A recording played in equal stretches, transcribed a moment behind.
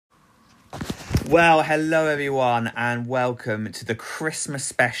Well, hello everyone and welcome to the Christmas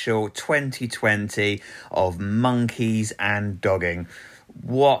special 2020 of Monkeys and Dogging.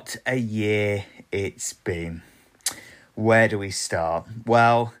 What a year it's been. Where do we start?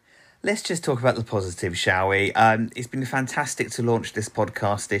 Well, let's just talk about the positives, shall we? It's been fantastic to launch this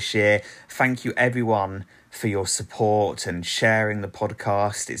podcast this year. Thank you everyone for your support and sharing the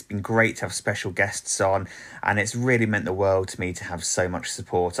podcast. It's been great to have special guests on, and it's really meant the world to me to have so much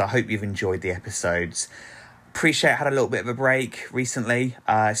support. I hope you've enjoyed the episodes. Appreciate I had a little bit of a break recently.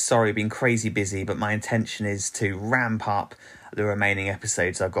 Sorry, been crazy busy, but my intention is to ramp up the remaining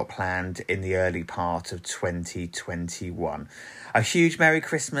episodes I've got planned in the early part of 2021. A huge Merry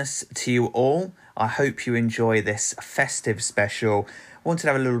Christmas to you all. I hope you enjoy this festive special. Wanted to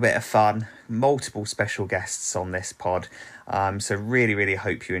have a little bit of fun, multiple special guests on this pod, so really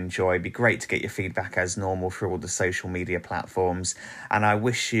hope you enjoy. It'd be great to get your feedback as normal through all the social media platforms, and I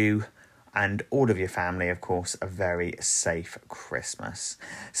wish you and all of your family, of course, a very safe Christmas.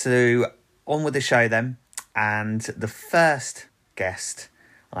 So on with the show then, and the first guest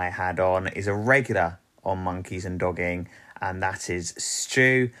I had on is a regular on Monkeys and Dogging, and that is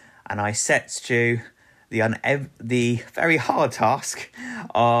Stu, and I set Stu the very hard task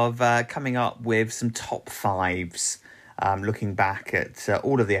of coming up with some top fives, looking back at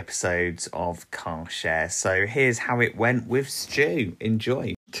all of the episodes of Car Share. So here's how it went with Stu.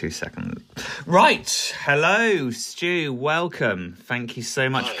 Enjoy. 2 seconds. Right. Hello, Stu. Welcome. Thank you so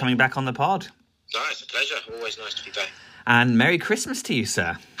much for coming back on the pod. No, it's a pleasure. Always nice to be back. And Merry Christmas to you,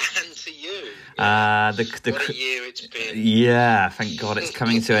 sir. And to you. What a year it's been. Yeah, thank God it's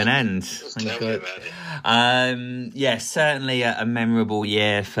coming to an end. Tell me about it. Yeah, certainly a memorable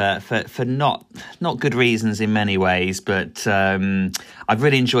year for not good reasons in many ways, but I've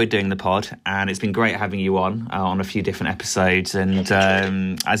really enjoyed doing the pod, and it's been great having you on a few different episodes. And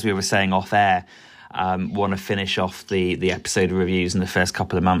as we were saying off air, want to finish off the episode reviews in the first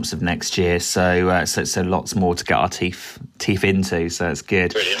couple of months of next year, so lots more to get our teeth into, so it's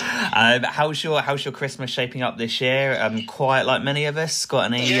good. Brilliant. How's your Christmas shaping up this year? Quiet like many of us.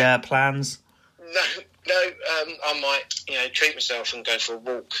 Got any plans? No. I might, treat myself and go for a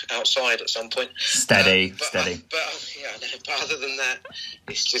walk outside at some point. Steady. But other than that,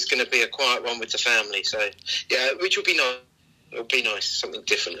 it's just going to be a quiet one with the family. So yeah, which will be nice. It'll be nice, something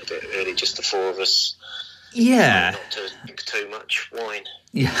different a bit, really, just the four of us. Yeah. Not to drink too much wine.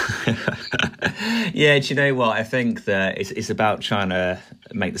 Yeah. Yeah, do you know what? I think that it's about trying to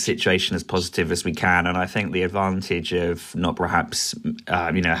make the situation as positive as we can. And I think the advantage of not perhaps,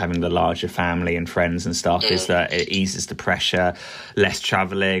 having the larger family and friends and stuff is that it eases the pressure, less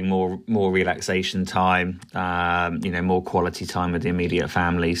travelling, more relaxation time, more quality time with the immediate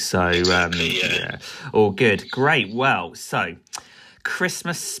family. So, yeah, all good. Great. Well, so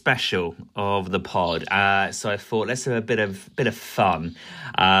Christmas special of the pod. So I thought let's have a bit of fun.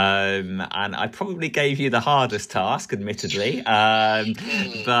 And I probably gave you the hardest task, admittedly.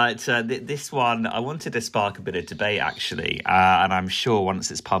 But this one, I wanted to spark a bit of debate, actually. And I'm sure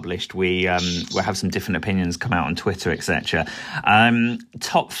once it's published, we'll have some different opinions come out on Twitter, etc.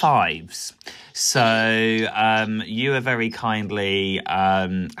 Top fives. So you have very kindly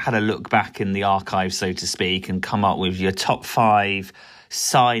had a look back in the archive, so to speak, and come up with your top five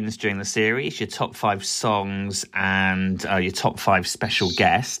signs during the series, your top five songs, and your top five special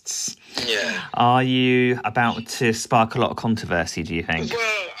guests. Yeah. Are you about to spark a lot of controversy, do you think?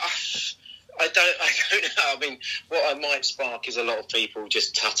 Well, I don't know. I mean, what I might spark is a lot of people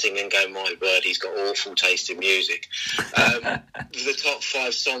just tutting and going, my word, he's got awful taste in music. The top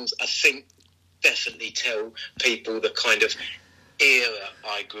five songs, I think, definitely tell people the kind of era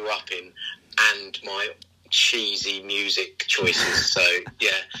I grew up in and my cheesy music choices. So yeah,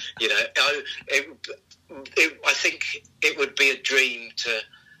 I think it would be a dream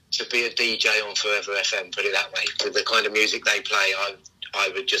to be a DJ on Forever FM, put it that way. With the kind of music they play, I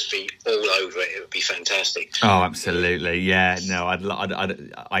would just be all over it. It would be fantastic. Oh, absolutely. Yeah, no,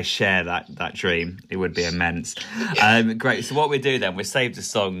 I share that dream. It would be immense. Yeah. Great. So what we do then, we save the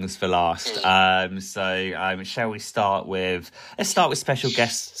songs for last. So shall we start with, let's start with special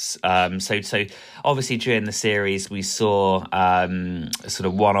guests. So obviously during the series, we saw sort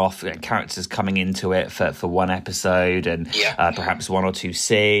of one-off characters coming into it for one episode and perhaps one or two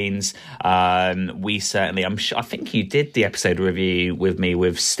scenes. We certainly, I think you did the episode review with me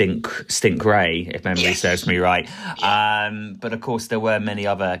with Stink Ray, if memory serves me right. But of course, there were many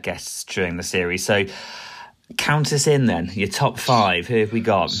other guests during the series. So count us in then. Your top five. Who have we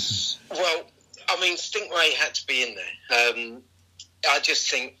got? Well, I mean, Stink Ray had to be in there. I just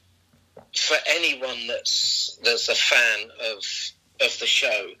think for anyone that's a fan of the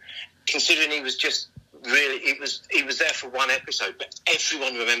show considering he was just really, he was there for one episode, but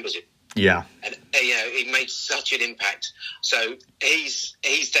everyone remembers him. Yeah, and he made such an impact. So he's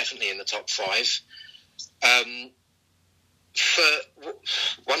definitely in the top 5.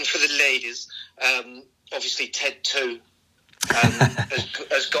 For the ladies, obviously Ted 2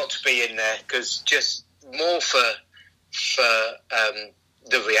 has got to be in there, because just more for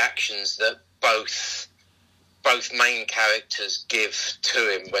the reactions that both main characters give to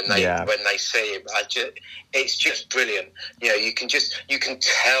him when they see him. It's just brilliant. You can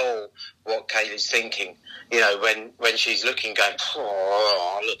tell what Kaylee's thinking. When she's looking, going,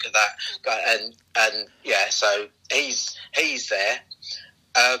 oh, look at that, and yeah. So he's there.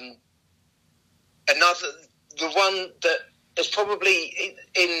 The one that is probably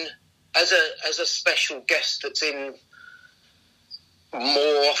in as a special guest that's in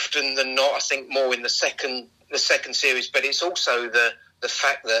more often than not. I think more in the second series, but it's also the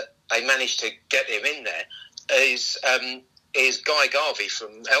fact that they managed to get him in there is Guy Garvey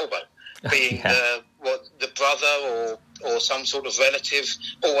from Elbow, being the brother or some sort of relative,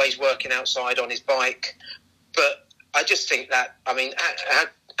 always working outside on his bike. But I just think that, I mean,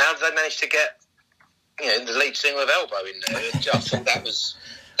 how did they manage to get the lead singer of Elbow in there? I thought that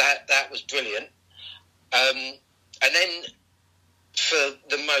was brilliant. And then for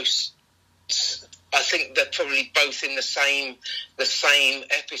the most, I think they're probably both in the same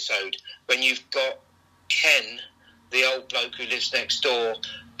episode, when you've got Ken, the old bloke who lives next door.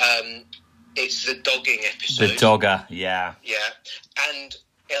 It's the dogging episode. The dogger, yeah. Yeah. And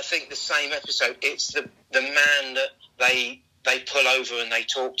I think the same episode, it's the man that they pull over and they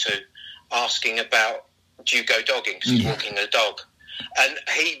talk to, asking about, do you go dogging? Because he's walking a dog. And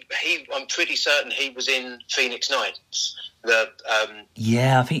he I'm pretty certain he was in Phoenix Nights.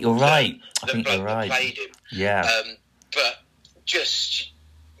 Yeah, I think you're right. The bloke that played him. Yeah. But just,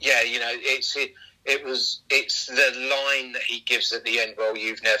 yeah, it's the line that he gives at the end. Well,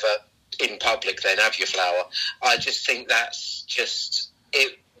 you've never in public, then have your flower. I just think that's just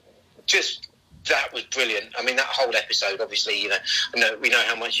it. Just that was brilliant. I mean, that whole episode. Obviously, we know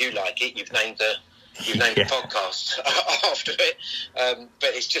how much you like it. You've named the podcast after it.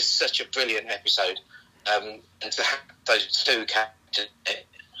 But it's just such a brilliant episode. And to have those two characters,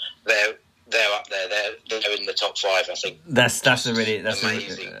 they're up there. They're in the top 5, I think. That's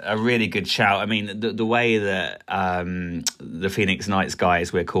amazing. A really good shout. I mean, the way that the Phoenix Nights guy,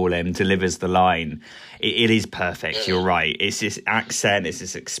 as we call him, delivers the line, it is perfect. You're right. It's this accent, it's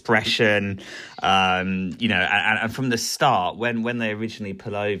this expression, and from the start, when they originally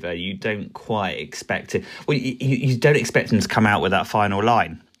pull over, you don't quite expect it. Well, you don't expect him to come out with that final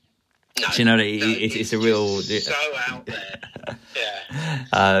line. No, do you know it's a real so out there.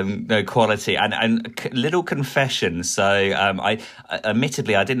 Yeah. No quality and little confession. So I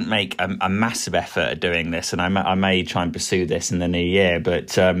admittedly I didn't make a massive effort at doing this, and I may try and pursue this in the new year.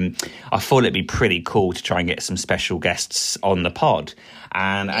 But I thought it'd be pretty cool to try and get some special guests on the pod.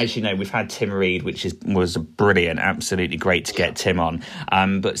 And as you know, we've had Tim Reed, which was brilliant, absolutely great to get Tim on.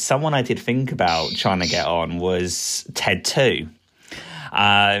 But someone I did think about trying to get on was Ted 2.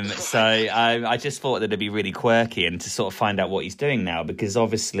 So I just thought that it'd be really quirky and to sort of find out what he's doing now, because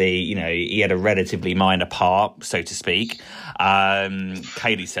obviously, he had a relatively minor part, so to speak.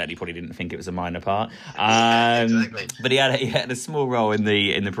 Kaylee certainly probably didn't think it was a minor part. Exactly. But he had a small role in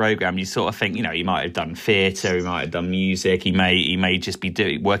the programme. You sort of think, he might have done theatre, he might have done music, he may just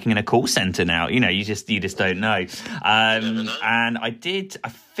be working in a call centre now. You just don't know. And I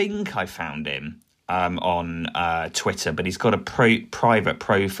think I found him on Twitter, but he's got a private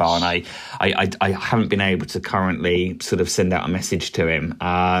profile, and I haven't been able to currently sort of send out a message to him.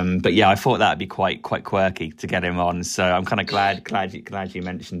 But yeah, I thought that'd be quite quirky to get him on. So I'm kind of glad you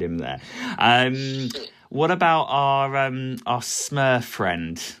mentioned him there. What about our Smurf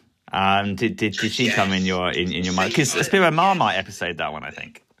friend? Did she come in your mind? Because it's been a Marmite episode, that one, I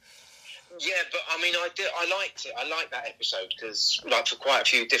think. Yeah, but I mean, I liked it. I liked that episode because, for quite a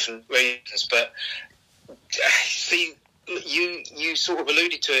few different reasons. But see, you sort of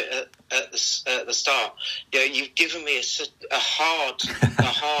alluded to it at the start. You've given me a hard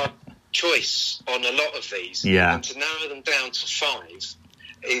choice on a lot of these. Yeah, and to narrow them down to 5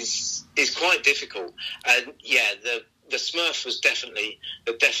 is quite difficult. And yeah, the Smurf was definitely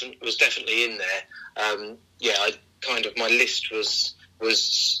in there. My list was.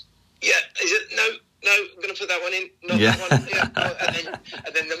 Yeah, is it? No, I'm going to put that one in. Not that one. Yeah.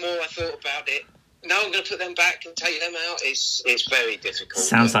 And then the more I thought about it, no, I'm going to put them back and take them out. It's very difficult.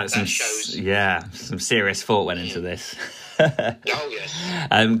 Sounds like some serious thought went into this. Oh, yes.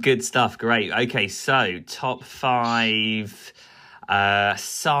 Good stuff. Great. Okay, so top 5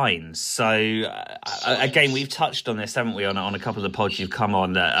 Signs. So again, we've touched on this, haven't we, on a couple of the pods you've come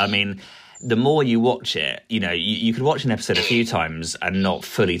on. That, I mean, the more you watch it, you could watch an episode a few times and not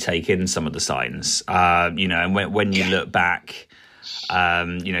fully take in some of the signs. And when you look back,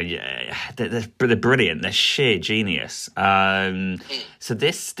 they're brilliant. They're sheer genius. So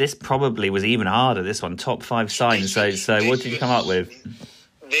this probably was even harder. This one, top 5 signs. So what did you come up with?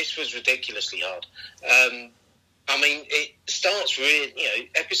 This was ridiculously hard. It starts really,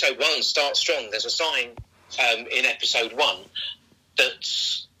 episode 1 starts strong. There's a sign in episode 1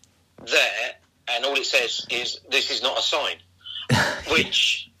 that's there, and all it says is, "This is not a sign,"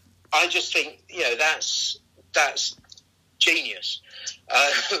 which I just think, that's genius.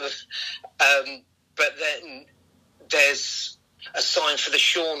 But then there's a sign for the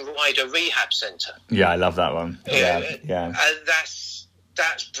Shaun Ryder Rehab Centre. Yeah, I love that one. Yeah.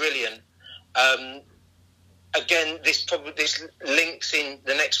 That's brilliant. Again, this links in.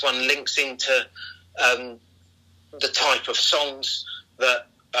 The next one links into the type of songs that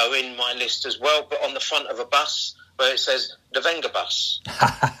are in my list as well. But on the front of a bus, where it says the Venga Bus.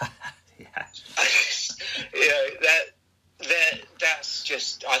 That's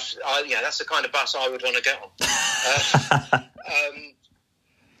just. That's the kind of bus I would want to get on.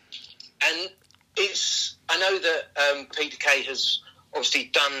 And it's. I know that Peter Kay has obviously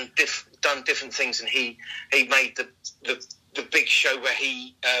done different things, and he made the big show where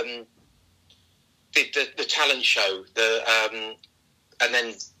he did the talent show, and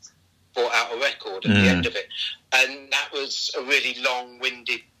then brought out a record at the end of it, and that was a really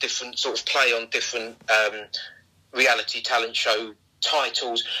long-winded, different sort of play on different reality talent show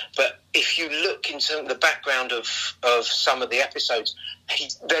titles. But if you look into the background of some of the episodes,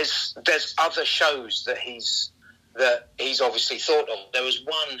 there's other shows that he's obviously thought of. There was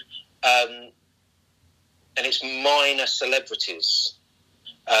one, and it's Minor Celebrities.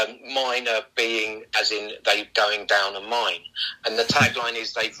 Minor being as in they going down a mine, and the tagline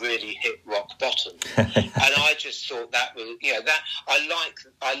is they've really hit rock bottom. And I just thought that was, that I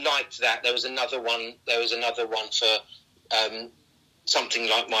liked that. There was another one for something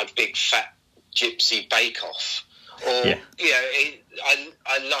like My Big Fat Gypsy Bake Off. Or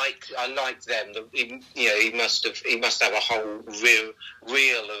I liked them. He must have a whole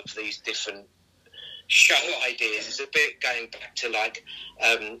reel of these different show ideas. It's a bit going back to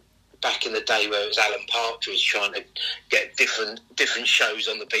back in the day where it was Alan Partridge trying to get different shows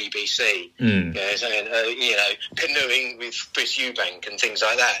on the BBC. Canoeing with Chris Eubank and things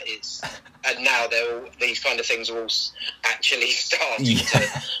like that. And now these kind of things are all actually starting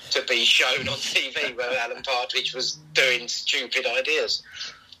to be shown on TV, where Alan Partridge was doing stupid ideas.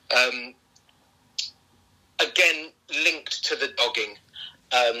 Again, linked to the dogging.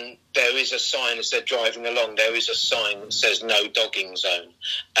 There is a sign as they're driving along. There is a sign that says "No Dogging Zone,"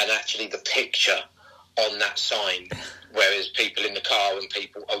 and actually the picture on that sign, whereas people in the car and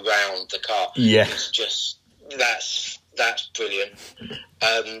people around the car, it's just that's brilliant.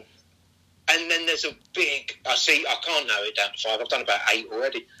 And then there's a big. I can't narrow it down to 5. I've done about 8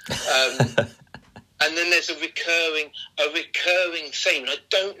 already. And then there's a recurring theme. I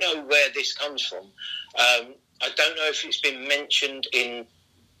don't know where this comes from. I don't know if it's been mentioned in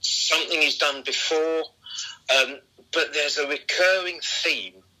something he's done before, but there's a recurring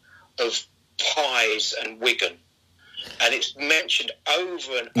theme of pies and Wigan, and it's mentioned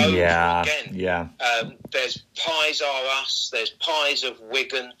over and over again. Yeah. There's Pies Are Us, there's Pies of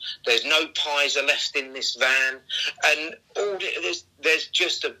Wigan, there's No Pies Are Left in This Van, and there's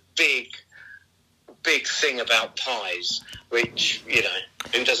just a big thing about pies, which,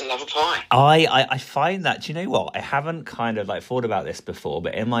 who doesn't love a pie? I find that, do you know what? I haven't kind of thought about this before,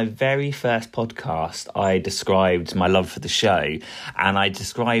 but in my very first podcast, I described my love for the show, and I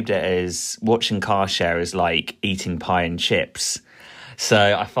described it as watching Car Share as like eating pie and chips.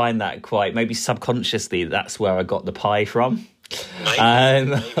 So I find that quite, maybe subconsciously, that's where I got the pie from.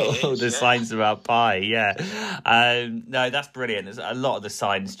 Maybe all the signs about pie, no, that's brilliant. There's a lot of the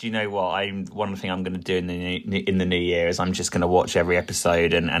signs. Do you know what? One thing I'm going to do in the new year is I'm just going to watch every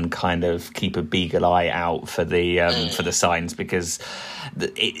episode and kind of keep a beagle eye out for the signs, because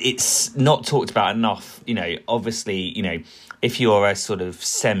it's not talked about enough. Obviously, if you're a sort of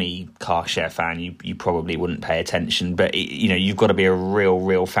semi-Car Share fan, you probably wouldn't pay attention. But, you've got to be a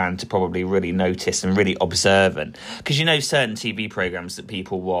real fan to probably really notice and really observant. Because, certain TV programmes that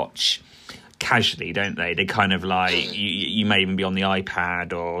people watch casually, don't they? They kind of you may even be on the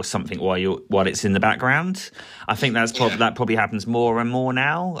iPad or something while it's in the background. I think that probably happens more and more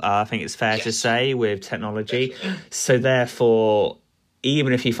now. I think it's fair to say, with technology. Definitely. So therefore,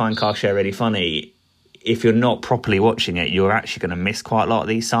 even if you find Car Share really funny, if you're not properly watching it, you're actually going to miss quite a lot of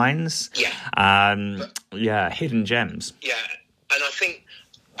these signs. Hidden gems. Yeah, and I think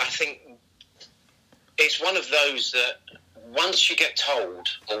it's one of those that once you get told,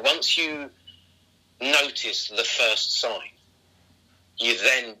 or once you notice the first sign,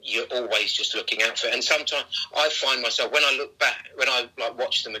 you're always just looking out for it. And sometimes I find myself, when I look back, when I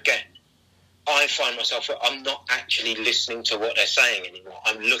watch them again, I find myself, I'm not actually listening to what they're saying anymore.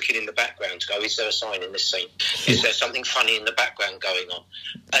 I'm looking in the background to go, is there a sign in this scene? Is there something funny in the background going on?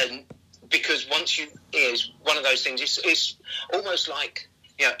 And because it's one of those things, it's almost like,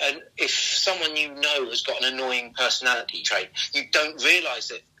 and if someone has got an annoying personality trait, you don't realise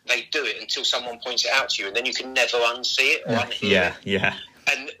that they do it until someone points it out to you, and then you can never unsee it or unhear it. Yeah.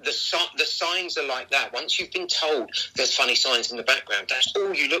 And the signs are like that. Once you've been told there's funny signs in the background, that's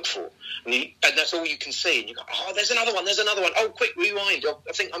all you look for. And that's all you can see. And you go, oh, there's another one. Oh, quick, rewind. I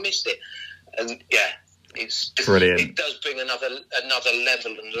think I missed it. And, it's just, brilliant. It does bring another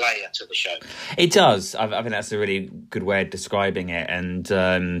level and layer to the show. It does. I think that's a really good way of describing it. And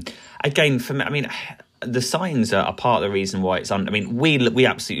again, for me, the signs are part of the reason why it's on. We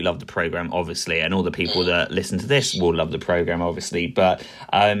absolutely love the programme, obviously, and all the people that listen to this will love the programme, obviously. But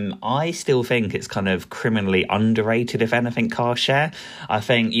I still think it's kind of criminally underrated, if anything, Car Share. I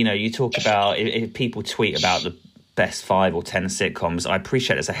think, you talk about, if people tweet about the best 5 or 10 sitcoms, I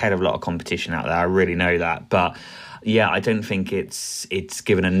appreciate there's a hell of a lot of competition out there. I really know that. But yeah, I don't think it's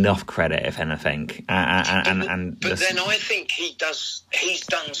given enough credit, if anything. But then I think he's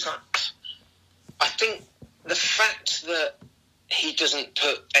done such. I think the fact that he doesn't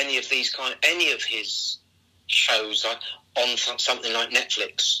put any of his shows on something like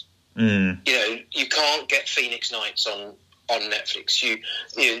Netflix. You can't get Phoenix Nights on Netflix.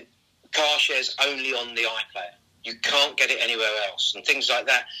 Car Share's only on the iPlayer. You can't get it anywhere else, and things like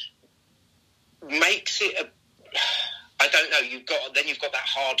that makes it I don't know. You've got that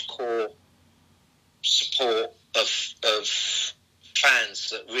hardcore support of fans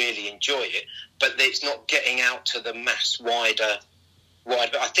that really enjoy it, but it's not getting out to the mass wider.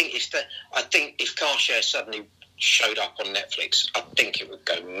 But I think if Car Share suddenly showed up on Netflix, I think it would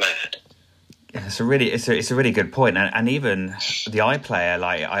go mad. Yeah, it's a really good point, and even the iPlayer,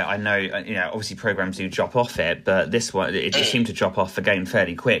 I know, obviously programs do drop off it, but this one it just seemed to drop off again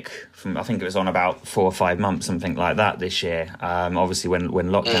fairly quick. I think it was on about 4 or 5 months, something like that this year. Obviously when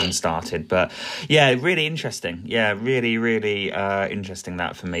lockdown started, but yeah, really interesting. Yeah, really, really interesting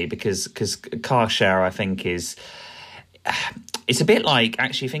that for me because Car Share, I think, is. It's a bit like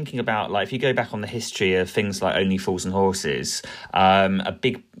actually thinking about, if you go back on the history of things like Only Fools and Horses, a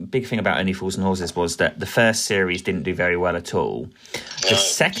big thing about Only Fools and Horses was that the first series didn't do very well at all. The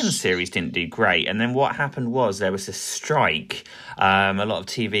second series didn't do great. And then what happened was there was a strike. A lot of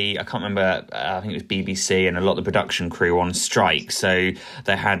TV, I can't remember, I think it was BBC, and a lot of the production crew were on strike. So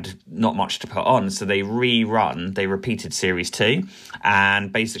they had not much to put on. So they repeated series 2.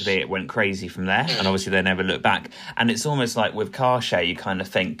 And basically it went crazy from there. And obviously they never looked back. And it's almost like with Car Share, you kind of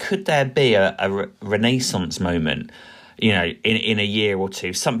think, could there be a renaissance moment? In a year or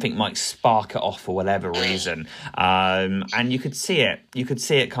two, something might spark it off for whatever reason, and you could see it. You could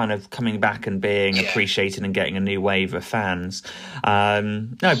see it kind of coming back and being appreciated and getting a new wave of fans.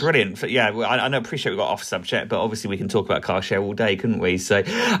 No, brilliant. But yeah, I appreciate we got off subject, but obviously we can talk about Car Share all day, couldn't we? So,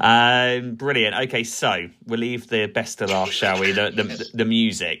 brilliant. Okay, so we'll leave the best to last, shall we? The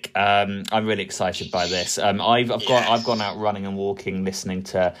music. I'm really excited by this. I've gone out running and walking, listening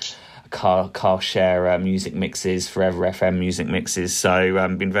to Car Share music mixes, Forever FM music mixes, so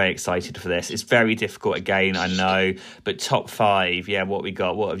I've been very excited for this. It's very difficult again, I know, but top 5, what we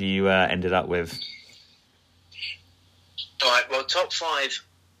got, what have you ended up with? Alright, well, top 5,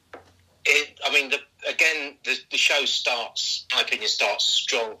 the show starts, in my opinion, starts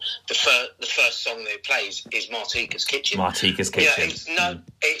strong. The first song that it plays is Martika's Kitchen. Martika's Kitchen.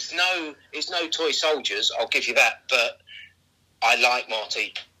 It's no Toy Soldiers, I'll give you that, but I like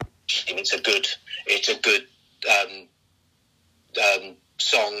Martika. It's a good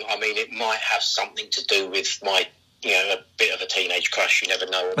song. It might have something to do with my, a bit of a teenage crush. You never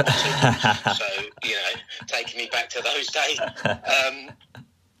know about it. So, taking me back to those days.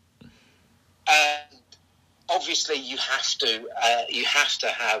 Obviously, you have to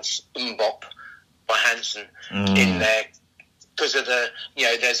have Mbop by Hanson in there because of the,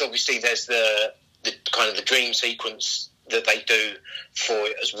 there's the kind of the dream sequence that they do for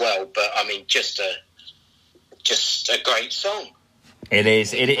it as well, but just a great song. It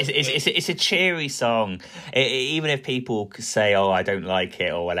is. It's a cheery song. Even if people say, "Oh, I don't like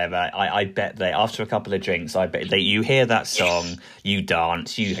it" or whatever, I bet they after a couple of drinks, I bet you hear that song, you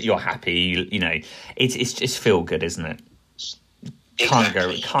dance, you're happy. You know, it's just feel good, isn't it? Can't go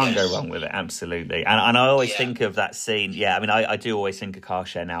wrong with it. Absolutely. And I always think of that scene. Yeah, I mean, I do always think of Car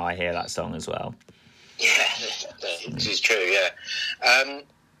Share now. I hear that song as well. Yeah, this is true. Yeah.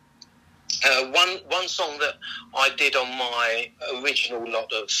 One song that I did on my original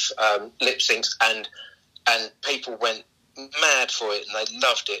lot of lip syncs and people went mad for it and they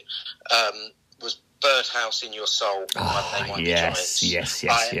loved it was Birdhouse in Your Soul. Yes.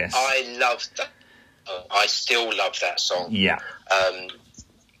 I loved that. I still love that song. Yeah. I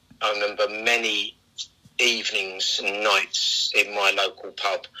remember many evenings and nights in my local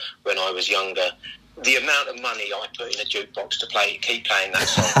pub when I was younger. The amount of money I put in a jukebox to keep playing that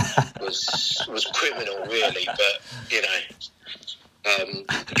song was criminal, really. But you know,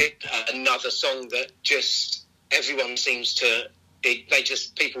 another song that just everyone seems to.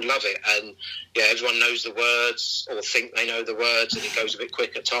 People love it, and everyone knows the words or think they know the words, and it goes a bit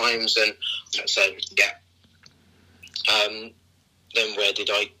quick at times, and so then where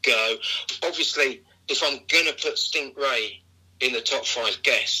did I go? Obviously, if I'm gonna put Stingray in the top 5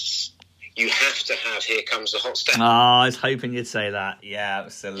 guests, you have to have Here Comes the Hot Step. Oh, I was hoping you'd say that. Yeah,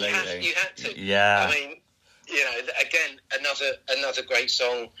 absolutely. You had to. Yeah. I mean, you know, again, another great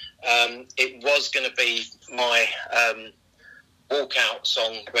song. It was going to be my walkout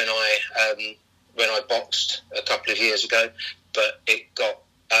song when I boxed a couple of years ago, but it got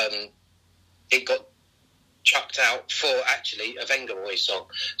chucked out for actually a Venga Boys song.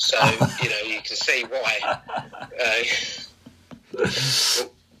 So you know, you can see why.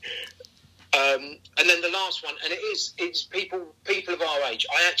 And then the last one, and it's people of our age.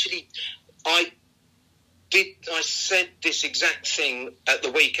 I said this exact thing at the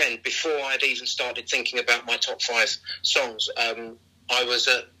weekend before I had even started thinking about my top 5 songs. I was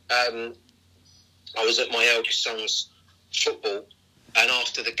at my eldest son's football, and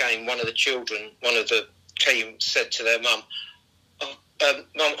after the game, one of the team said to their mum,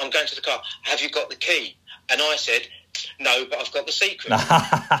 "Mum, I'm going to the car. Have you got the key?" And I said, "No, but I've got the secret."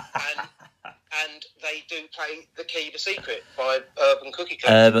 And they do play The Key, The Secret by Urban Cookie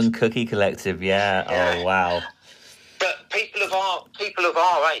Collective. Urban Cookie Collective, yeah. Oh, wow. But people of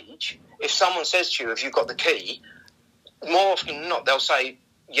our age, if someone says to you, "Have you got the key?" more often than not, they'll say,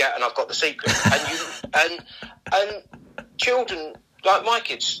 "Yeah, and I've got the secret." and children, like my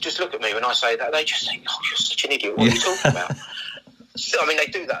kids, just look at me when I say that. They just think, "Oh, you're such an idiot. What are you talking about?" So, I mean, they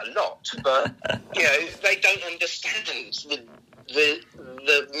do that a lot, but you know, they don't understand the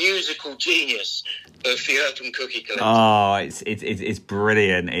musical genius of the Urban Cookie Collective. Oh, it's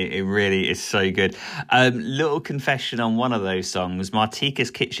brilliant. It really is so good. Little confession on one of those songs,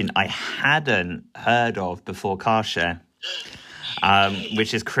 Martika's Kitchen, I hadn't heard of before Car Share,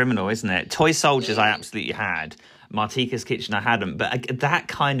 which is criminal, isn't it? Toy Soldiers I absolutely had. Martika's Kitchen I hadn't. But that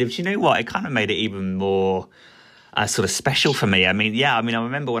kind of, do you know what? It kind of made it even more sort of special for me. I mean, I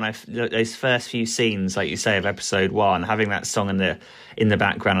remember when those first few scenes, like you say, of episode 1, having that song in the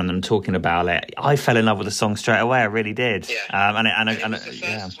background and them talking about it, I fell in love with the song straight away. I really did. Yeah. And it was the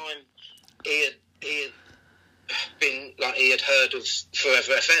first time he had heard of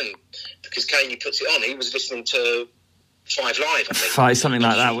Forever FM, because Caney puts it on. He was listening to 5 Live, I think. Something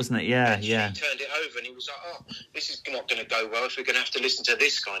like that, wasn't it? Yeah. He turned it over and he was like, "Oh, this is not going to go well if we're going to have to listen to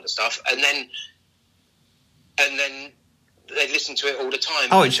this kind of stuff." And then they listened to it all the time.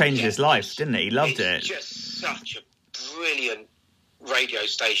 Oh, it changed his life, didn't it? He loved it. It's just such a brilliant radio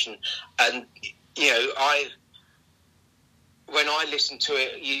station. And, you know, when I listen to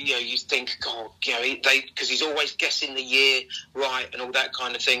it, you think, God, you know, because he's always guessing the year right and all that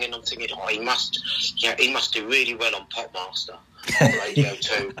kind of thing. And I'm thinking, oh, he must do really well on Popmaster on radio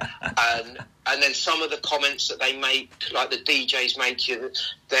too. And then some of the comments that they make, like the DJs make,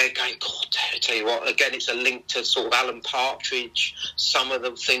 they're going, God, I tell you what, again, it's a link to sort of Alan Partridge, some of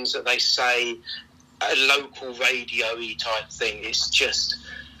the things that they say, a local radio-y type thing. It's just,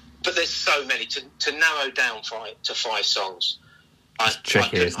 but there's so many to narrow down to 5 songs. It's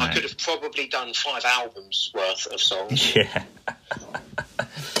tricky, isn't it? I could have probably done 5 albums worth of songs. Yeah.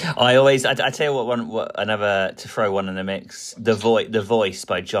 I tell you what, another, to throw one in the mix, The Voice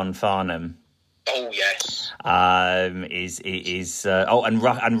by John Farnham. Oh yes. And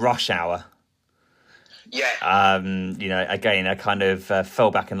Rush Hour. Yeah. You know, again, I kind of fell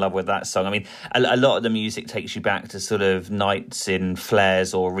back in love with that song. I mean, a lot of the music takes you back to sort of nights in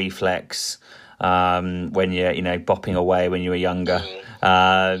Flares or Reflex, when you're, you know, bopping away when you were younger.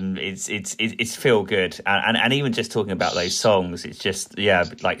 It's feel good, and even just talking about those songs, it's just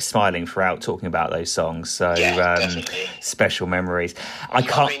like smiling throughout talking about those songs. So definitely. Special memories. I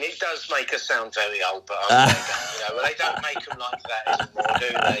mean, it does make us sound very old, but they don't make them like that anymore, do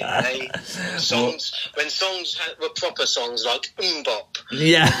they? When songs were proper songs like Bop.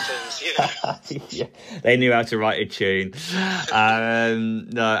 Yeah. Things, yeah, they knew how to write a tune.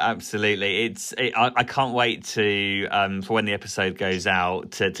 No, absolutely. I can't wait to for when the episode goes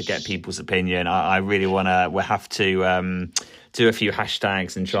out to get people's opinion. I really we'll have to do a few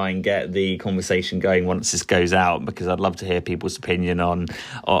hashtags and try and get the conversation going once this goes out, because I'd love to hear people's opinion on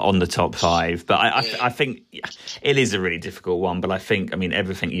the top 5. But I think it is a really difficult one. But I think,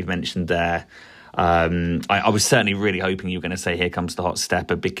 everything you've mentioned there. I was certainly really hoping you were going to say "Here Comes the Hot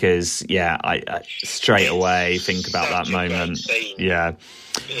Stepper," because I straight away think about that moment.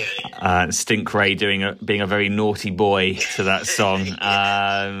 Stink Ray being a very naughty boy to that song.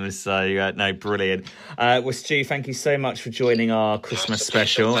 No, brilliant. Well, Stu, thank you so much for joining our Christmas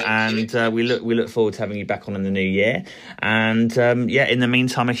special, and we look forward to having you back on in the new year. And in the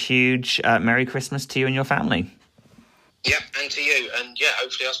meantime, a huge Merry Christmas to you and your family. Yep, and to you. And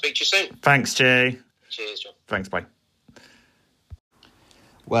hopefully I'll speak to you soon. Thanks, Stu. Cheers, John. Thanks, bye.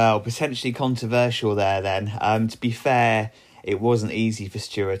 Well, potentially controversial there then. To be fair, it wasn't easy for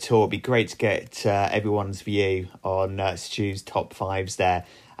Stu at all. It'd be great to get everyone's view on Stu's top 5s there,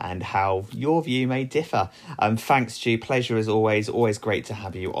 and how your view may differ. Thanks, Stu. Pleasure as always. Always great to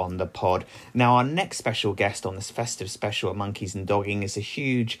have you on the pod. Now, our next special guest on this festive special at Monkeys and Dogging is a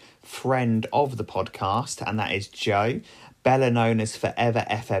huge friend of the podcast, and that is Joe, better known as Forever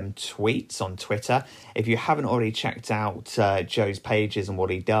FM Tweets on Twitter. If you haven't already checked out Joe's pages and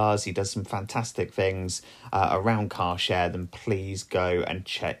what he does some fantastic things around car share, then please go and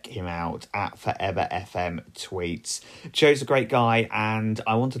check him out at Forever FM Tweets. Joe's a great guy, and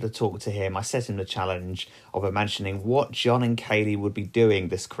I wanted to talk to him. I set him the challenge of imagining what John and Kaylee would be doing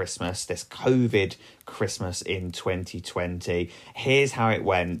this Christmas, this COVID Christmas in 2020. Here's how it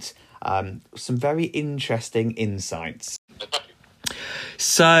went. Some very interesting insights.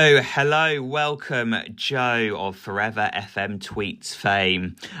 So, hello, welcome, Joe of Forever FM Tweets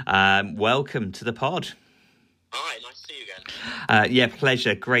fame. Welcome to the pod. Hi, nice to see you again.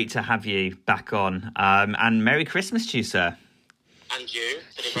 Pleasure. Great to have you back on. And Merry Christmas to you, sir. And you,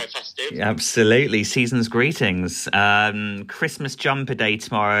 feeling very festive. Absolutely. Season's greetings. Christmas jumper day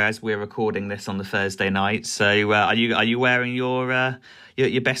tomorrow, as we're recording this on the Thursday night. So, are you wearing your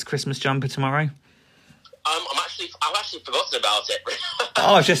best Christmas jumper tomorrow? I've actually forgotten about it.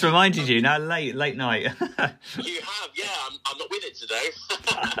 Oh, I've just reminded you now. Late night. You have, yeah. I'm not with it today.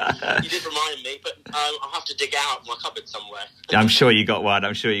 You did remind me, but I'll have to dig out my cupboard somewhere. I'm sure you got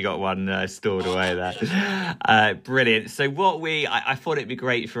one stored away there. Brilliant. So I thought it'd be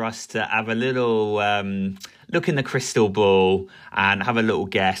great for us to have a little look in the crystal ball and have a little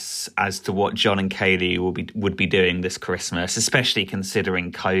guess as to what John and Kaylee would be doing this Christmas, especially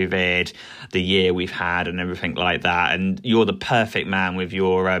considering COVID, the year we've had and everything like that. And you're the perfect man with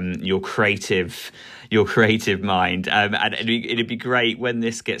your creative mind. And it'd be great when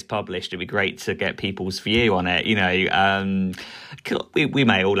this gets published. It'd be great to get people's view on it. We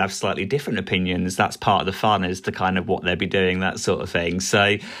may all have slightly different opinions. That's part of the fun, is to kind of what they'd be doing, that sort of thing.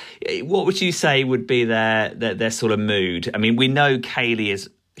 So what would you say would be their sort of mood? I mean, we know Kaylee is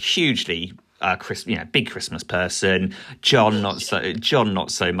hugely big Christmas person. John not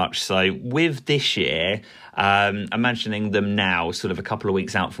so much so. With this year, imagining them now, sort of a couple of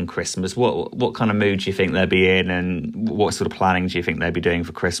weeks out from Christmas, what kind of mood do you think they'll be in, and what sort of planning do you think they'll be doing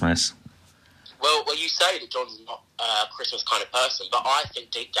for Christmas? Well, you say that John's not a Christmas kind of person, but I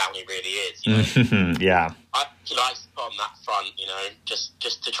think deep down he really is. Yeah. He likes to put on that front,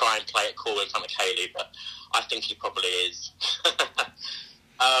 just to try and play it cool in front of Kaylee, but I think he probably is.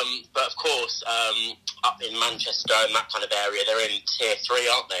 But of course, up in Manchester and that kind of area, they're in tier 3,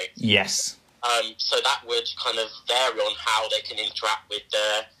 aren't they? Yes. So that would kind of vary on how they can interact with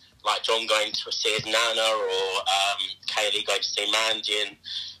like John going to see his nana, or Kaylee going to see Mandy and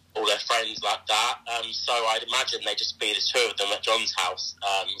all their friends like that. So I'd imagine they'd just be the two of them at John's house,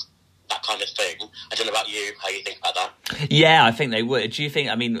 that kind of thing. I don't know about you, how you think about that. Yeah, I think they would. Do you think,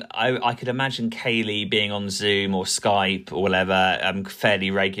 I could imagine Kaylee being on Zoom or Skype or whatever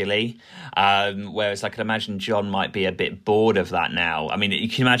fairly regularly, whereas I could imagine John might be a bit bored of that now. I mean, you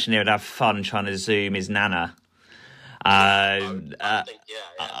can imagine they would have fun trying to Zoom his nana. I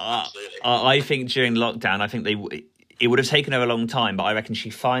think during lockdown, I think it would have taken her a long time, but I reckon she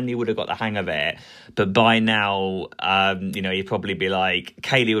finally would have got the hang of it. But by now, he'd probably be like,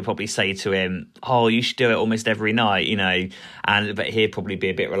 Kaylee would probably say to him, "Oh, you should do it almost every night," but he'd probably be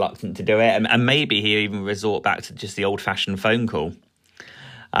a bit reluctant to do it, and maybe he'd even resort back to just the old-fashioned phone call.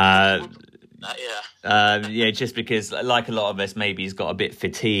 Just because, like a lot of us, maybe he's got a bit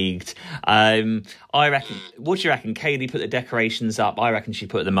fatigued. I reckon. What do you reckon? Kaylee put the decorations up. I reckon she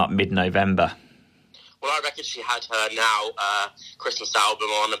put them up mid-November. Well, I reckon she had her Now Christmas album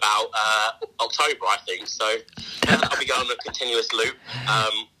on about October, I think. So that'll be going on a continuous loop,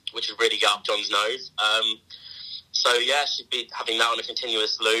 which would really get up John's nose. She'd be having that on a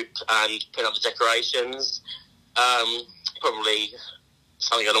continuous loop and putting up the decorations. Probably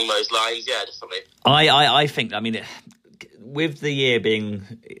something along those lines, yeah, definitely. I think, with the year being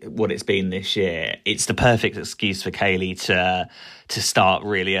what it's been this year, it's the perfect excuse for Kaylee to start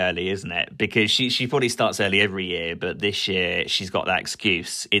really early, isn't it? Because she probably starts early every year, but this year she's got that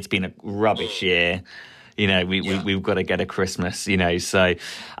excuse. It's been a rubbish year. We've got to get a Christmas, So,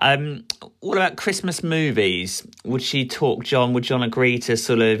 what about Christmas movies? Would John agree to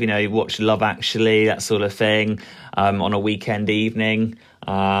sort of, watch Love Actually, that sort of thing, on a weekend evening?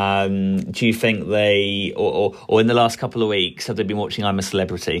 Do you think they, or in the last couple of weeks, have they been watching I'm a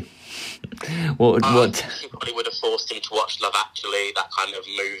Celebrity? What? She probably would have forced him to watch Love Actually, that kind of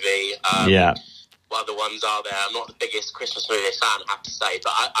movie. What other ones are there? I'm not the biggest Christmas movie fan, I have to say,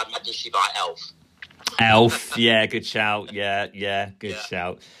 but I imagine she'd like Elf. Elf, yeah, good shout. Yeah, good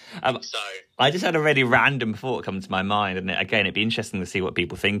shout. I just had a really random thought come to my mind, and again, it'd be interesting to see what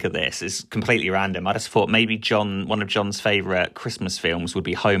people think of this. It's completely random. I just thought maybe one of John's favourite Christmas films would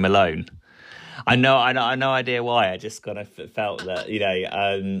be Home Alone. I know idea why. I just kind of felt that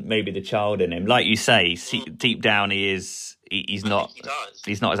maybe the child in him, like you say, deep down he's not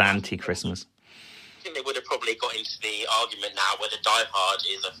as anti-Christmas. I think they would have probably got into the argument now whether Die Hard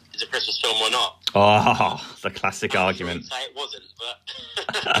is a Christmas film or not. Oh, the classic argument. I wouldn't say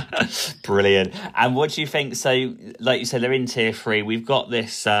it wasn't, but... Brilliant. And what do you think? So, like you said, they're in tier 3. We've got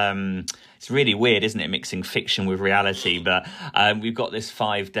this... it's really weird, isn't it, mixing fiction with reality? But we've got this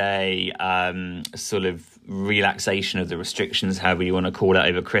 5-day sort of relaxation of the restrictions, however you want to call it,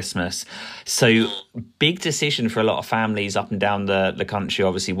 over Christmas. So big decision for a lot of families up and down the country.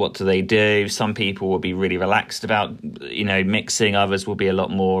 Obviously, what do they do? Some people will be really relaxed about mixing. Others will be a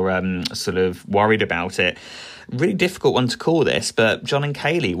lot more sort of worried about it. Really difficult one to call this, but John and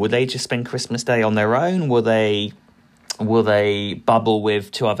Kaylee, will they just spend Christmas Day on their own? Will they bubble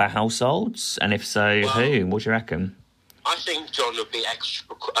with 2 other households? And if so, who? What do you reckon? I think John would be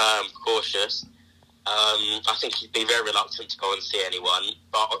extra cautious. I think he'd be very reluctant to go and see anyone.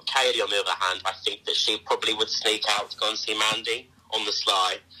 But Kaylee, on the other hand, I think that she probably would sneak out to go and see Mandy on the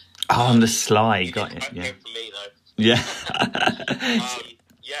sly. Oh, on the sly, got it. Yeah. For me, though. Yeah.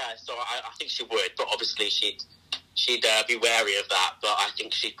 So I think she would, but obviously she'd be wary of that. But I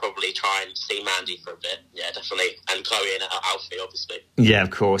think she'd probably try and see Mandy for a bit. Yeah, definitely. And Chloe and Alfie, obviously. Yeah,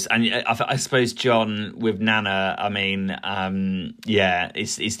 of course. And I suppose John with Nana,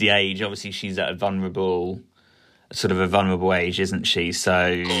 it's the age. Obviously, she's at a vulnerable age, isn't she? So,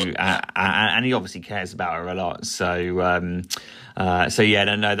 and he obviously cares about her a lot. So,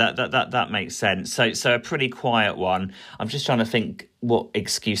 that makes sense. So a pretty quiet one. I'm just trying to think what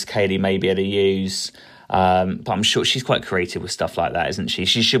excuse Kaylee may be able to use. But I'm sure she's quite creative with stuff like that, isn't she?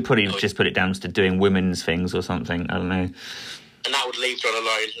 She should probably just put it down to doing women's things or something. I don't know. And that would leave John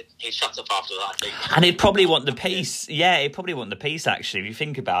alone. He'd shut up after that, I think. And he'd probably want the peace. Yeah, he'd probably want the peace, actually, if you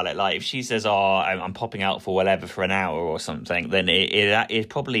think about it. Like, if she says, I'm popping out for whatever for an hour or something, then he'd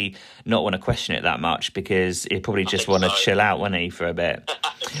probably not want to question it that much, because he'd probably just want to chill out, wouldn't he, for a bit?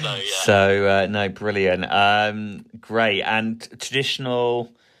 So, brilliant. Great. And traditional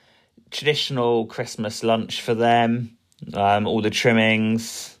Christmas lunch for them, all the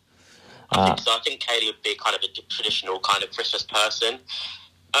trimmings. I think Kaylee would be kind of a traditional kind of Christmas person.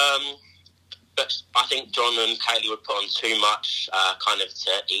 But I think John and Kaylee would put on too much kind of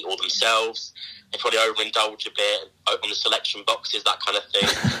to eat all themselves. They probably overindulge a bit on the selection boxes, that kind of thing,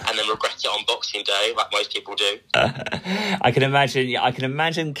 and then regret it on Boxing Day, like most people do. I can imagine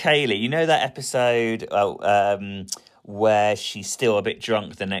Kaylee. You know that episode where she's still a bit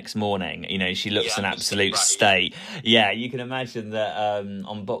drunk the next morning? She looks an absolute state. Yeah, you can imagine that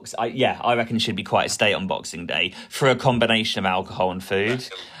on I reckon she'd be quite a state on Boxing Day for a combination of alcohol and food.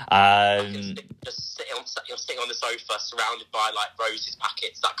 Just sitting on the sofa surrounded by like roses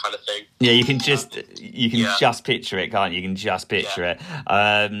packets, that kind of thing. Yeah, you can just picture it, can't you? You can just picture it.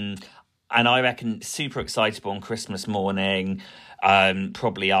 And I reckon super excitable on Christmas morning.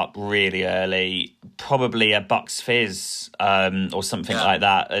 probably up really early, probably a Bucks Fizz or something like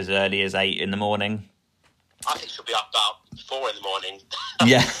that as early as 8 in the morning. I think she'll be up about 4 in the morning.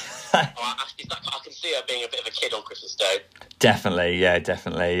 Yeah. I can see her being a bit of a kid on Christmas Day. Definitely,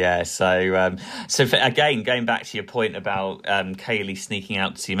 yeah. So, again, going back to your point about Kayleigh sneaking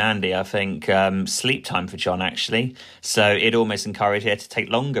out to see Mandy, I think sleep time for John, actually. So it'd almost encourage her to take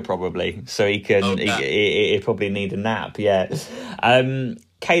longer, probably, so he can. He'd probably need a nap. Yeah.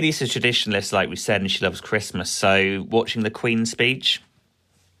 Kayleigh's a traditionalist, like we said, and she loves Christmas. So, watching the Queen's speech.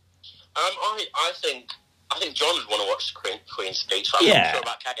 I think John would want to watch the Queen's speech. I'm not sure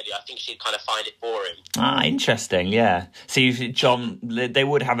about Kayleigh. I think she'd kind of find it boring. Interesting, yeah. So John, they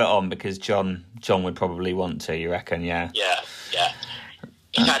would have it on because John would probably want to, you reckon, yeah? Yeah.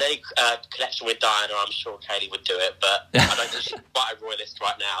 If you had any connection with Diana, I'm sure Kayleigh would do it, but I don't think she's quite a royalist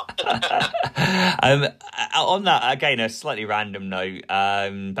right now. On that, again, a slightly random note,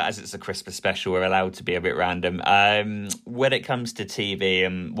 but as it's a Christmas special, we're allowed to be a bit random. When it comes to TV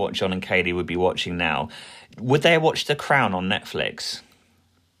and what John and Kayleigh would be watching now, would they watch The Crown on Netflix?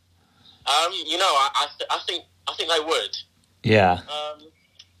 I think they would. Yeah.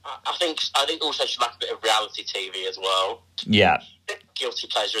 I think also she'd like a bit of reality TV as well. Yeah. Guilty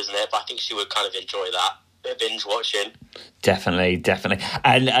pleasure, isn't it? But I think she would kind of enjoy that. Bit of binge watching. Definitely.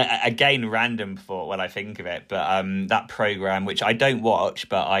 And again, random thought when I think of it, but that programme, which I don't watch,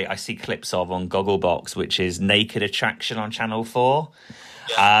 but I see clips of on Gogglebox, which is Naked Attraction on Channel 4.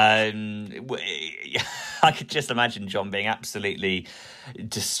 Yeah. I could just imagine John being absolutely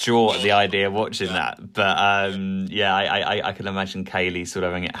distraught at the idea of watching that. But I can imagine Kayleigh sort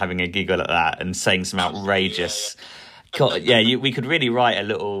of having a giggle at that and saying some outrageous. God, we could really write a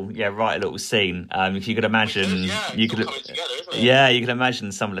little scene. If you could imagine, you could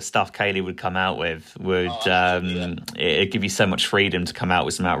imagine some of the stuff Kayleigh would come out with. It'd give you so much freedom to come out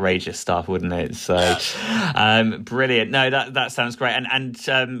with some outrageous stuff, wouldn't it? So, brilliant. No, that sounds great.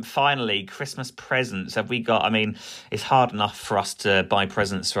 And finally, Christmas presents. Have we got? I mean, it's hard enough for us to buy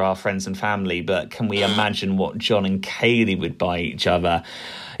presents for our friends and family, but can we imagine what John and Kayleigh would buy each other?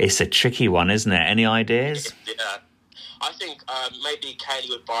 It's a tricky one, isn't it? Any ideas? Yeah. I think maybe Kayleigh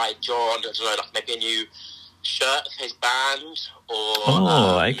would buy John, I don't know, like maybe a new shirt for his band,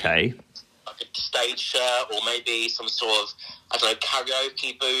 or okay, like a stage shirt, or maybe some sort of, I don't know,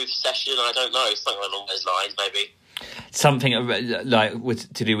 karaoke booth session. I don't know, something along those lines, maybe. Something like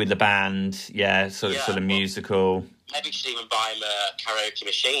to do with the band, sort of musical. Maybe you should even buy him a karaoke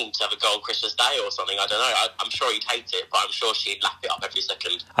machine to have a go on Christmas Day or something. I don't know. I'm sure he'd hate it, but I'm sure she'd lap it up every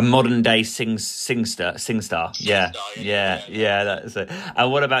second. A modern day SingStar. Yeah, that's it.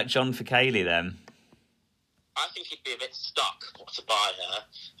 And what about John for Kayleigh then? I think he'd be a bit stuck what to buy her,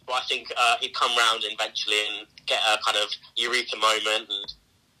 but I think he'd come round eventually and get a kind of eureka moment,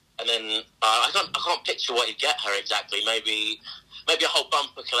 and then I can't picture what he'd get her exactly. Maybe a whole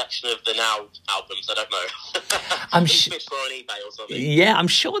bumper collection of the Now albums. I don't know. I'm sure on eBay or something. Yeah, I'm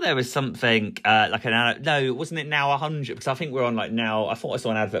sure there was something like wasn't it Now 100? Because I think we're on like Now. I thought I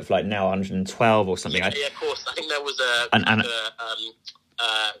saw an advert for like Now 112 or something. Yeah, of course. I think there was a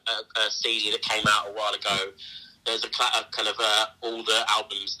CD that came out a while ago. There's a kind of all the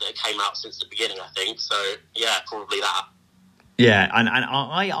albums that came out since the beginning, I think. So yeah, probably that. Yeah, and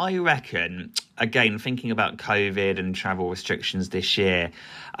I reckon, again, thinking about COVID and travel restrictions this year,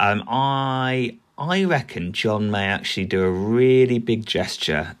 I reckon John may actually do a really big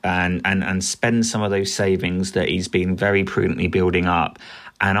gesture and spend some of those savings that he's been very prudently building up.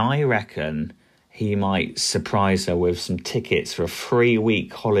 And I reckon he might surprise her with some tickets for a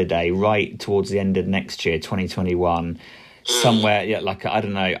 3-week holiday right towards the end of next year, 2021. Somewhere, like, I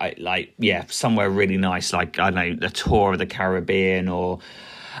don't know, somewhere really nice, like, I don't know, a tour of the Caribbean or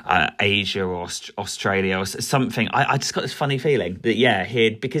Asia or Australia or something. I just got this funny feeling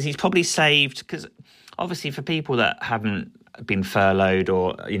that, because he's probably saved, because obviously for people that haven't been furloughed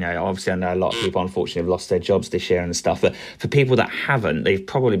or, obviously I know a lot of people unfortunately have lost their jobs this year and stuff, but for people that haven't, they've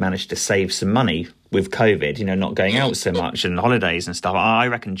probably managed to save some money with COVID, not going out so much and holidays and stuff. I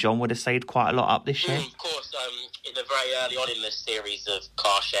reckon John would have saved quite a lot up this year. Of course, in the very early on in this series of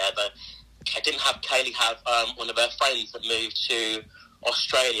Car Share, but didn't have Kayleigh have one of her friends that moved to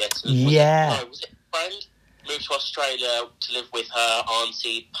Australia was it a friend? Moved to Australia to live with her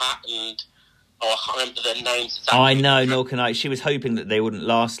auntie Pat and I can't remember their names exactly. I know, nor can I. She was hoping that they wouldn't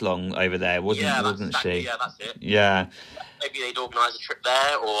last long over there, wasn't she? Yeah, that's it. Yeah. Maybe they'd organise a trip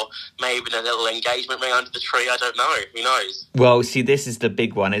there, or maybe a little engagement ring under the tree. I don't know. Who knows? Well, see, this is the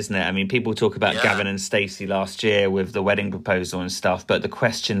big one, isn't it? I mean, people talk about Gavin and Stacey last year with the wedding proposal and stuff, but the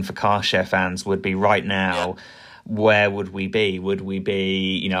question for Car Share fans would be right now, where would we be? Would we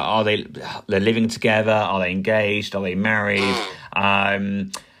be, you know, are they're living together? Are they engaged? Are they married?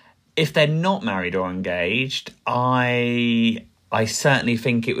 If they're not married or engaged, I certainly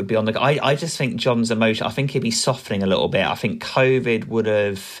think it would be on the... I just think John's emotion, I think he'd be softening a little bit. I think COVID would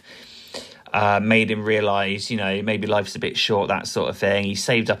have made him realise, you know, maybe life's a bit short, that sort of thing. He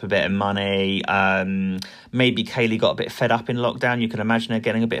saved up a bit of money. Maybe Kaylee got a bit fed up in lockdown. You can imagine her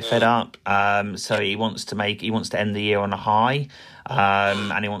getting a bit fed up. So he wants to end the year on a high.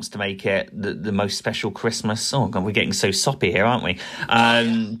 And he wants to make it the most special Christmas. Oh God, we're getting so soppy here, aren't we?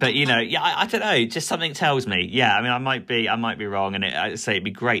 But you know, yeah, I don't know. Just something tells me. Yeah, I mean, I might be wrong, and I'd say it'd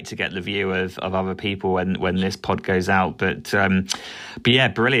be great to get the view of other people when this pod goes out. But yeah,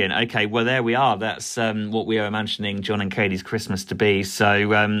 brilliant. Okay, well there we are. That's what we are imagining John and Kaylee's Christmas to be.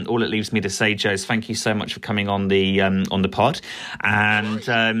 So all it leaves me to say, Joe, is thank you so much for coming on the pod, and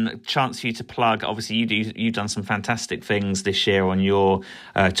chance for you to plug. Obviously, you've done some fantastic things this year on your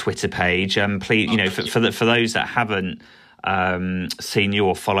Twitter page. Please, you know, for those that haven't seen you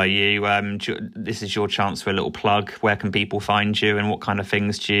or follow you, this is your chance for a little plug. Where can people find you, and what kind of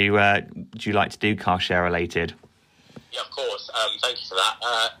things do you like to do car share related? Yeah, of course. Thank you for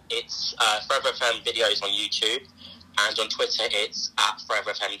that. It's Forever FM videos on YouTube, and on Twitter it's at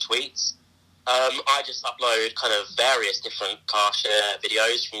Forever FM tweets. I just upload kind of various different car share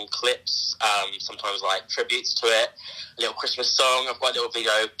videos, from clips, sometimes like tributes to it, a little Christmas song. I've got a little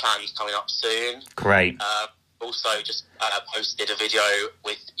video planned coming up soon. Great. Also just posted a video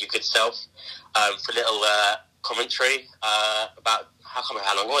with your good self for a little commentary about, I can't remember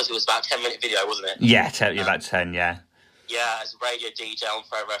how long it was. It was about a 10-minute video, wasn't it? Yeah, about 10, yeah. Yeah, as a radio DJ on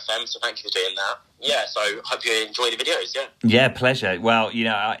Forever FM, so thank you for doing that. Yeah, so hope you enjoy the videos, yeah. Yeah, pleasure. Well, you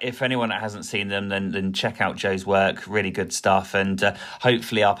know, if anyone that hasn't seen them, then check out Joe's work. Really good stuff, and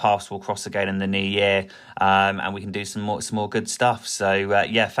hopefully our paths will cross again in the new year, and we can do some more good stuff. So,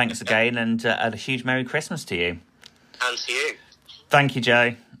 yeah, thanks again, and a huge Merry Christmas to you. And to you. Thank you,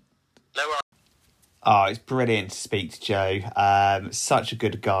 Joe. No worries. Oh, it's brilliant to speak to Joe. Such a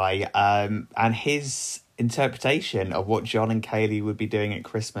good guy, and his interpretation of what John and Kaylee would be doing at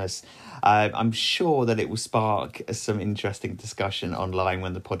Christmas, I'm sure that it will spark some interesting discussion online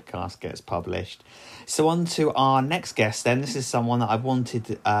when the podcast gets published. So on to our next guest then. This is someone that I've wanted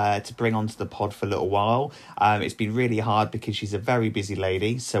to bring onto the pod for a little while. It's been really hard because she's a very busy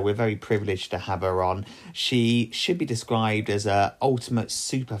lady, so we're very privileged to have her on. She should be described as a ultimate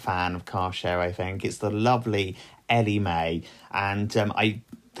super fan of car share, I think. It's the lovely Ellie May, and I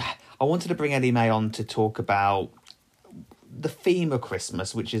wanted to bring Ellie May on to talk about the theme of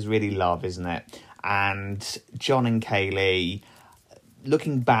Christmas, which is really love, isn't it? And John and Kaylee,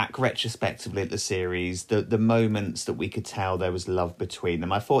 looking back retrospectively at the series, the moments that we could tell there was love between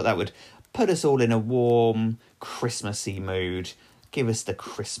them. I thought that would put us all in a warm, Christmassy mood, give us the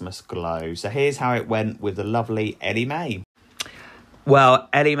Christmas glow. So here's how it went with the lovely Ellie May. Well,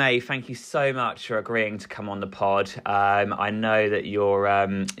 Ellie May, thank you so much for agreeing to come on the pod. I know that you're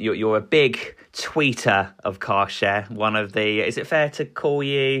a big tweeter of car share. One of the, is it fair to call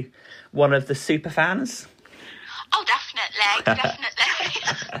you one of the super fans? Oh, definitely.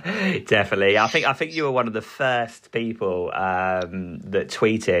 Definitely. I think you were one of the first people that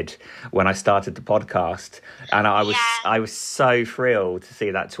tweeted when I started the podcast, and I was so thrilled to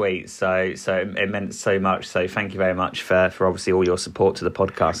see that tweet. So it meant so much. So thank you very much for obviously all your support to the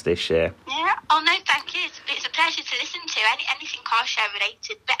podcast this year. Yeah. Oh no, thank you. It's a pleasure to listen to. Anything car share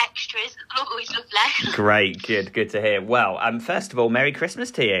related, bit extras, always lovely. Great, good to hear. Well, first of all, Merry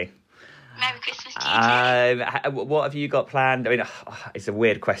Christmas to you. Merry Christmas to you too. What have you got planned? I mean, it's a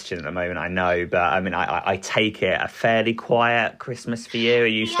weird question at the moment, I know, but I mean, I take it a fairly quiet Christmas for you. Are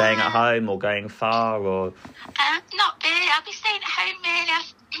you staying at home or going far, or? Not really. I'll be staying at home really.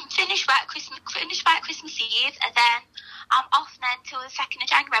 I've finished work Christmas Eve, and then I'm off then until the 2nd of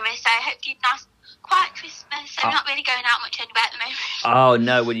January. So hopefully a nice quiet Christmas. I'm not really going out much anywhere at the moment. Oh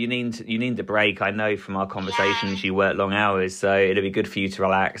no, well you need the break. I know from our conversations you work long hours, so it'll be good for you to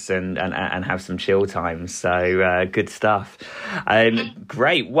relax and have some chill time. So good stuff.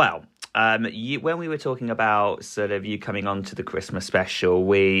 Great. Well, when we were talking about sort of you coming on to the Christmas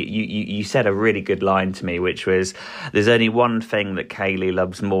special, you said a really good line to me, which was, there's only one thing that Kaylee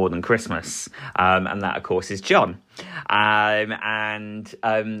loves more than Christmas, and that of course is John.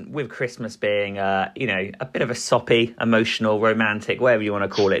 With Christmas being a bit of a soppy, emotional, romantic, whatever you want to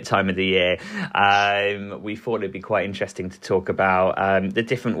call it, time of the year, we thought it'd be quite interesting to talk about the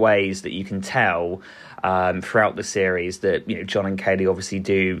different ways that you can tell throughout the series that John and Kaylee obviously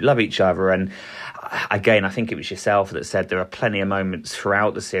do love each other. And again, I think it was yourself that said there are plenty of moments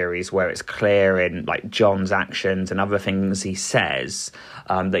throughout the series where it's clear in like John's actions and other things he says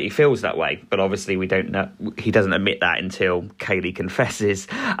that he feels that way. But obviously we don't know, he doesn't admit that until Kaylee confesses.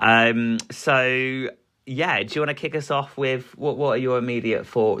 So yeah, do you want to kick us off with what are your immediate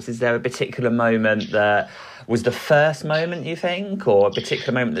thoughts? Is there a particular moment that was the first moment, you think, or a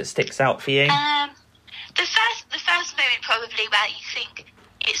particular moment that sticks out for you? The first moment probably where you think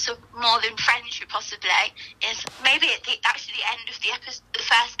it's more than friendship possibly is maybe at the end of the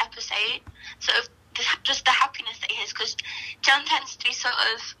first episode, sort of just the happiness that he has, because John tends to be sort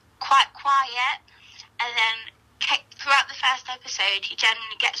of quite quiet, and then throughout the first episode he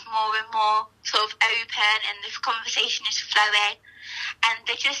generally gets more and more sort of open, and the conversation is flowing, and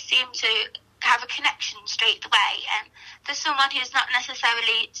they just seem to have a connection straight away. And for someone who's not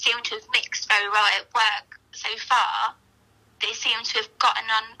necessarily seemed to have mixed very well at work so far, they seem to have gotten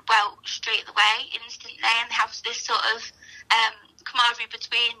on well straight away, instantly, and they have this sort of camaraderie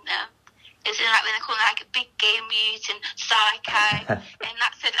between them. It's like when they call them like a big game mute and psycho, and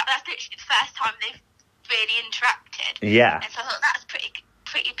that's literally the first time they've really interacted. Yeah. And so I thought that's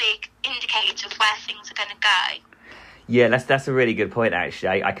pretty big indicator of where things are going to go. Yeah, that's a really good point,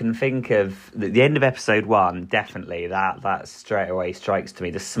 actually. I can think of the end of episode 1, definitely, that straight away strikes to me,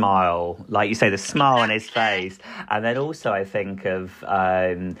 the smile, like you say, the smile on his face. And then also I think of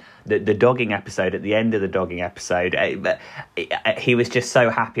the dogging episode, at the end of the dogging episode, he was just so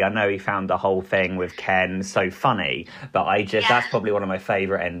happy. I know he found the whole thing with Ken so funny, but that's probably one of my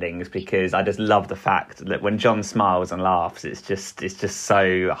favourite endings, because I just love the fact that when John smiles and laughs, it's just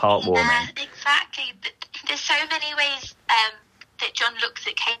so heartwarming. Yeah, exactly. But there's so many ways that John looks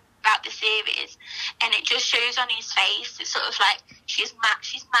at Kate throughout the series, and it just shows on his face. It's sort of like she's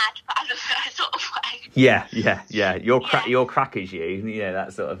mad, but I love her sort of way. Yeah. Your crackers,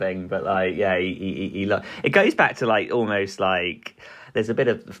 that sort of thing. But like, yeah, he it goes back to like almost like there's a bit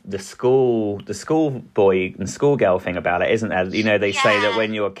of the schoolboy and schoolgirl thing about it, isn't there? They say that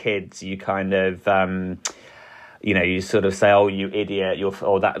when you're kids, you kind of you sort of say, "Oh, you idiot!"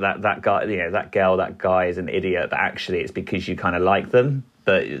 That guy, that girl, that guy is an idiot. But actually, it's because you kind of like them.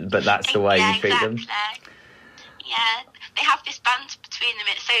 But that's the way you treat them. Yeah, they have this bond between them.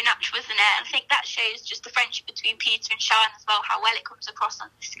 It's so natural, isn't it? And I think that shows just the friendship between Peter and Sean as well, how well it comes across on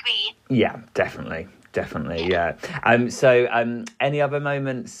the screen. Yeah, definitely, yeah. So, any other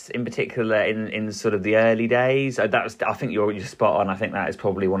moments in particular in sort of the early days? I think you're spot on. I think that is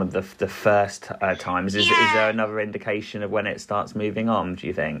probably one of the first times. Is there another indication of when it starts moving on, do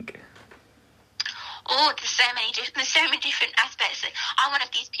you think? Oh, there's so many different aspects. I'm one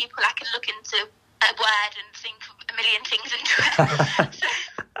of these people, I can look into a word and think of a million things into it.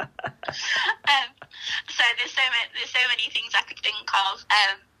 So there's so many things I could think of.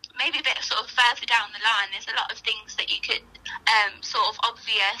 Maybe a bit sort of further down the line, there's a lot of things that you could sort of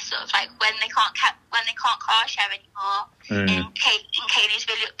obvious, sort of like when they can't car share anymore, and Kaylee's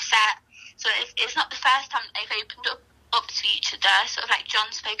really upset. So it's not the first time that they've opened up to each other. Sort of like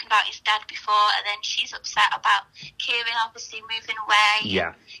John's spoken about his dad before, and then she's upset about Kieran obviously moving away.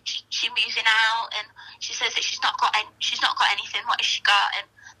 Yeah, she moving out, and she says that she's not got anything. What has she got? And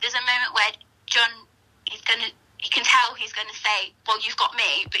there's a moment where John you can tell he's gonna say, "Well, you've got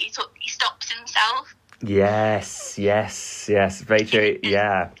me," but he stops himself. Yes, very true.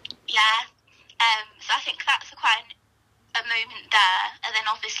 Yeah. So I think that's quite a moment there, and then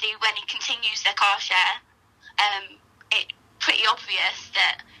obviously when he continues their car share, it's pretty obvious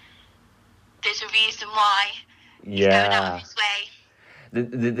that there's a reason why he's going out of his way.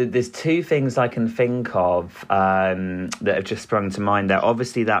 There's two things I can think of that have just sprung to mind there.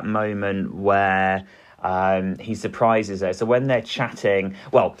 Obviously, that moment where he surprises her. So when they're chatting,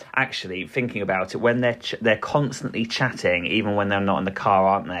 well, actually, thinking about it, when they're constantly chatting, even when they're not in the car,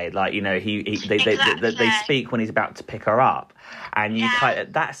 aren't they? Like, they speak when he's about to pick her up, and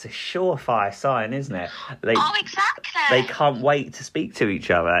that's a surefire sign, isn't it? Exactly. They can't wait to speak to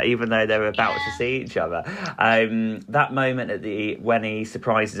each other, even though they're about to see each other. That moment when he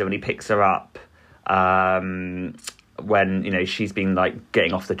surprises her, when he picks her up. When she's been like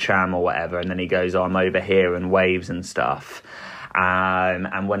getting off the tram or whatever, and then he goes, "I'm over here," and waves and stuff,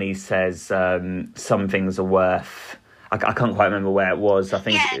 and when he says some things are worth, I can't quite remember where it was. I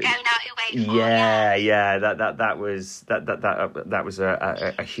think that was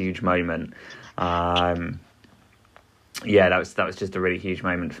a huge moment. That was just a really huge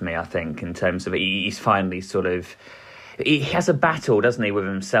moment for me, I think, in terms of he's finally sort of. He has a battle, doesn't he, with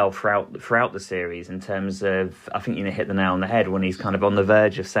himself throughout the series, in terms of, I think you hit the nail on the head when he's kind of on the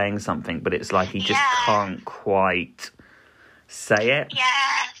verge of saying something, but it's like he just can't quite say it.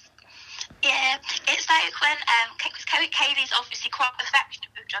 Yeah, Yeah, it's like when because Kaylee's obviously quite affectionate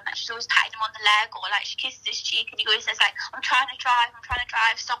with John, that she's always patting him on the leg, or like she kisses his cheek, and he always says like, I'm trying to drive,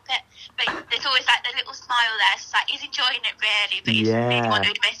 stop it." But there's always like the little smile there. So it's like he's enjoying it really, but he doesn't really want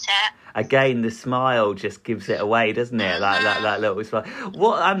to admit it. Again, the smile just gives it away, doesn't it? That little smile.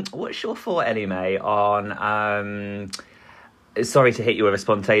 What's your thought, Ellie Mae, on sorry to hit you with a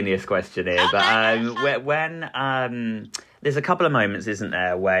spontaneous question here, but when there's a couple of moments, isn't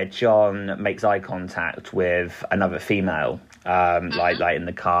there, where John makes eye contact with another female, like in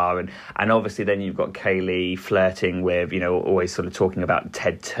the car, and obviously then you've got Kaylee flirting with, always sort of talking about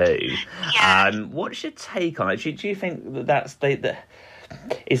Ted too. Yeah. What's your take on it? Do you think that's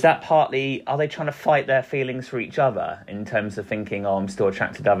is that partly, are they trying to fight their feelings for each other in terms of thinking, I'm still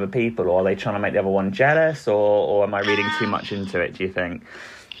attracted to other people, or are they trying to make the other one jealous, or am I reading too much into it, do you think?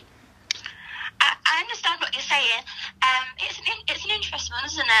 I understand what you're saying. It's an interesting one,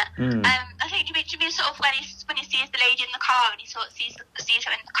 isn't it? I think to me sort of when he sees the lady in the car and he sort of sees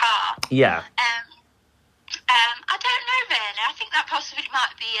her in the car. Yeah. I don't know really. I think that possibly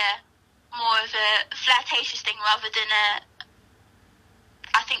might be more of a flirtatious thing rather than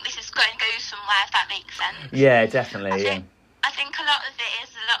I think this is going to go somewhere, if that makes sense. Yeah, definitely. I think a lot of it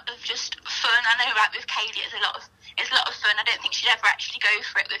is a lot of just fun. I know, right, with Kaylee, it's a lot of fun. I don't think she'd ever actually go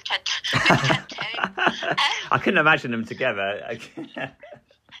for it with Ted too. I couldn't imagine them together. It's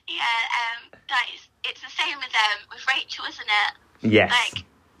the same with Rachel, isn't it? Yes. Like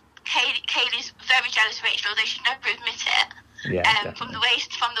Kaylee's very jealous of Rachel, although she'd never admit it. Yeah, from the way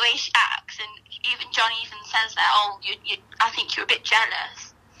she acts, and even John even says that, I think you're a bit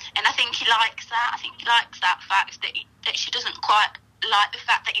jealous, and I think he likes that. I think he likes that fact that she doesn't quite like the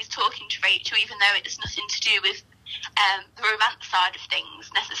fact that he's talking to Rachel, even though it has nothing to do with the romance side of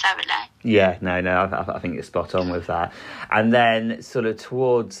things necessarily. Yeah, no, I think you're spot on with that. And then sort of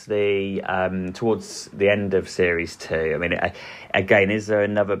towards the end of series 2, I mean, again, is there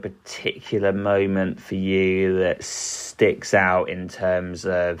another particular moment for you that sticks out in terms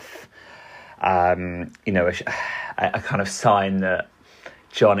of a kind of sign that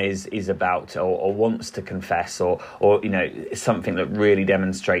John is about to, or wants to confess, or something that really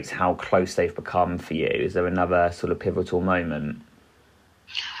demonstrates how close they've become for you? Is there another sort of pivotal moment?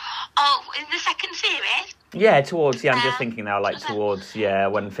 Oh, in the second series? Yeah, I'm just thinking now, like towards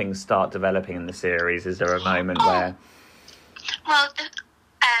when things start developing in the series. Is there a moment where? Well, the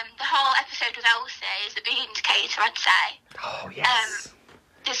whole episode with Elsie is a big indicator, I'd say. Oh yes.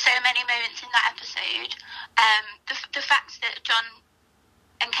 There's so many moments in that episode. The fact that John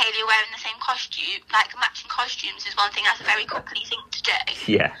and Kaylee are wearing the same costume, like matching costumes, is one thing that's a very couply thing to do.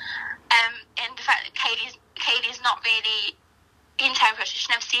 Yeah. And the fact that Kaylee's not really into Harry Potter,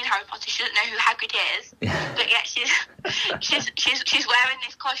 she's never seen Harry Potter, she doesn't know who Hagrid is, but yet she's wearing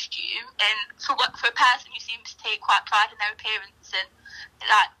this costume, and for a person who seems to take quite pride in their appearance and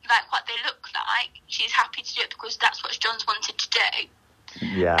like what they look like, she's happy to do it because that's what John's wanted to do.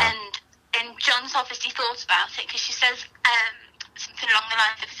 Yeah. And John's obviously thought about it, because she says something along the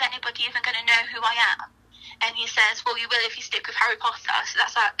lines of, is anybody even going to know who I am? And he says, well, you will if you stick with Harry Potter. So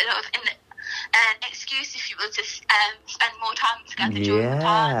that's like a lot of an excuse, if you will, to spend more time together during the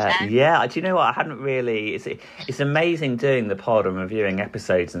pod. Yeah. Do you know what? I hadn't really. It's amazing doing the pod and reviewing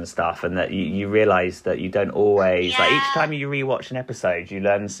episodes and stuff, and that you realise that you don't always like each time you rewatch an episode, you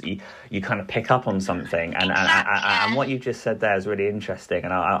learn, you kind of pick up on something, and what you just said there is really interesting,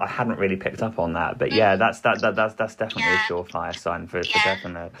 and I hadn't really picked up on that. But that's definitely a surefire sign for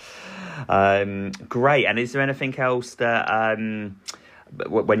definite. Great. And is there anything else that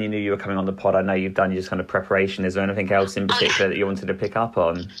when you knew you were coming on the pod, I know you've done your just kind of preparation, is there anything else in particular that you wanted to pick up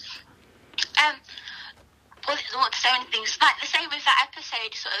on? Well, so many things. Like the same with that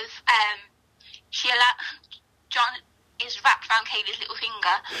episode, sort of, John is wrapped around Kaylee's little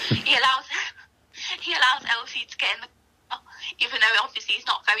finger. He allows Elsie to get in the car, even though obviously he's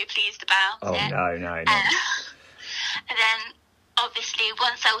not very pleased about it. Oh, no. And then, obviously,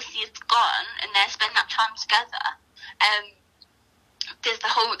 once Elsie is gone and they spend that time together, there's the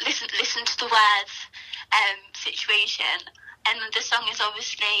whole listen to the words situation, and the song is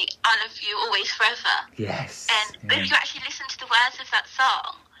obviously I Love You Always Forever. Yes. And if you actually listen to the words of that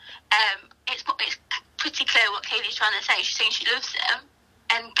song, it's pretty clear what Kaylee's trying to say. She's saying she loves him,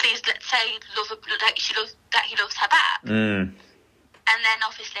 and please let's say that he loves her back. And then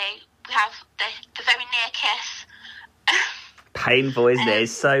obviously we have the very near kiss. Painful, isn't it?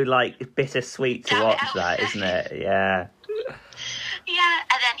 It's so like bittersweet to watch that, isn't it? Yeah. Yeah,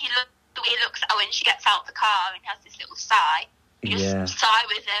 and then the way he looks at her when she gets out of the car and has this little sigh. You just sigh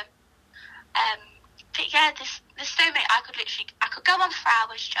with him. But yeah, there's so many. I could could go on for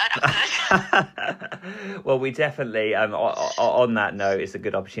hours, John. I could. Well, we definitely, on that note, it's a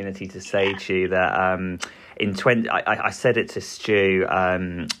good opportunity to say to you that I said it to Stu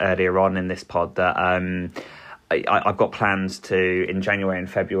earlier on in this pod that I've got plans to, in January and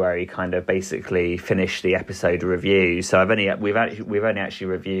February, kind of basically finish the episode review. So we've only actually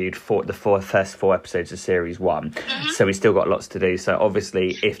reviewed the first 4 episodes of series 1. So we've still got lots to do. So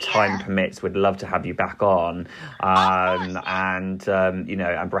obviously, if time permits, we'd love to have you back on, and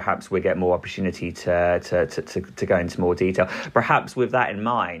perhaps we get more opportunity to go into more detail. Perhaps with that in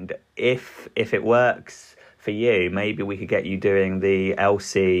mind, if it works for you, maybe we could get you doing the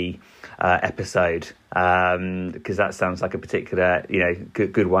Elsie episode, because that sounds like a particular,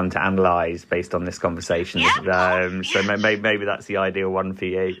 good one to analyse based on this conversation. So maybe that's the ideal one for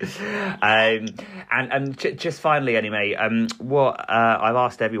you. And just finally, anyway, what I've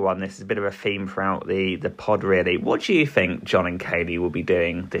asked everyone, this is a bit of a theme throughout the pod, really. What do you think John and Kayleigh will be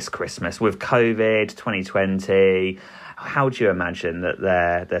doing this Christmas with COVID 2020? How do you imagine that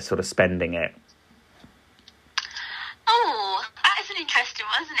they're sort of spending it? Oh, that is an interesting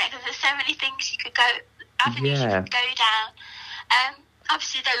one, isn't it? Because there's so many things you could go down.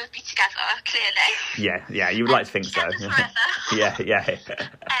 Obviously, they would be together, clearly. Yeah, you would like to think so. Yeah. But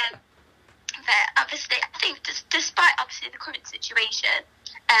obviously, I think despite obviously the current situation,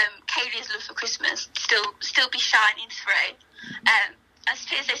 Kayleigh's love for Christmas still be shining through. I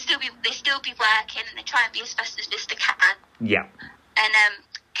suppose they still be working, and they try and be as best as they can. Yeah. And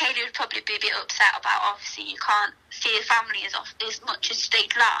Kayleigh would probably be a bit upset about, obviously, you can't see your family as much as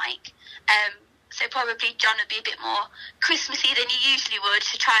they'd like. So probably John would be a bit more Christmassy than he usually would,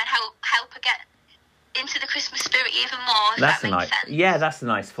 to try and help her get into the Christmas spirit even more. That's a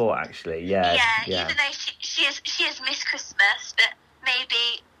nice thought, actually. Yeah. Even though she has missed Christmas, but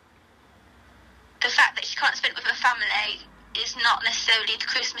maybe the fact that she can't spend it with her family is not necessarily the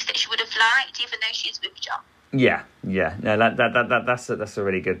Christmas that she would have liked, even though she's with John. Yeah. No, that's a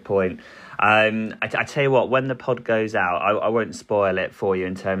really good point. I tell you what, when the pod goes out, I won't spoil it for you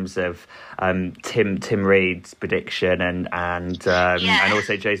in terms of Tim Reed's prediction and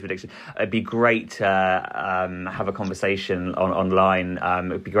also Joe's prediction. It'd be great to have a conversation online.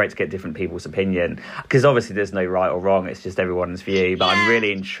 It'd be great to get different people's opinion, because obviously there's no right or wrong. It's just everyone's view. But I'm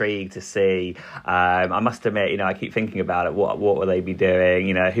really intrigued to see. I must admit, I keep thinking about it. What will they be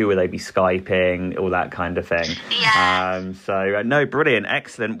doing? Who will they be Skyping? All that kind of thing. Yeah. No, brilliant,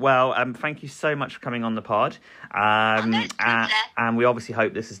 excellent. Well, thank you so much for coming on the pod. And we obviously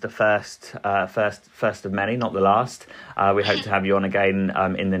hope this is the first of many, not the last. We hope to have you on again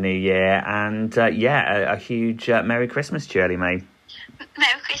in the new year. And a huge Merry Christmas to you, Ellie Mae.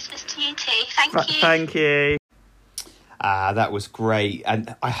 Merry Christmas to you too. Thank you. Thank you. That was great.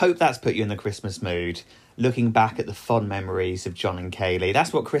 And I hope that's put you in the Christmas mood. Looking back at the fond memories of John and Kayleigh.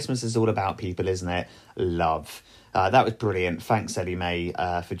 That's what Christmas is all about, people, isn't it? Love. That was brilliant. Thanks, Ellie Mae,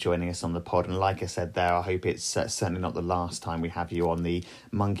 for joining us on the pod. And like I said there, I hope it's certainly not the last time we have you on the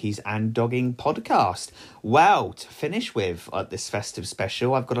Monkeys and Dogging podcast. Well, to finish with this festive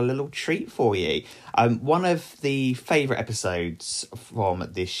special, I've got a little treat for you. One of the favourite episodes from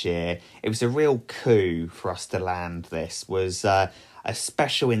this year, it was a real coup for us to land this, was a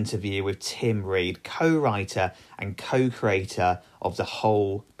special interview with Tim Reed, co-writer and co-creator of the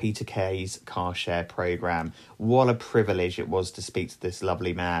whole Peter Kay's car share programme. What a privilege it was to speak to this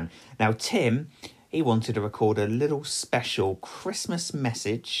lovely man. Now, Tim, he wanted to record a little special Christmas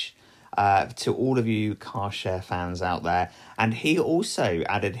message to all of you car share fans out there. And he also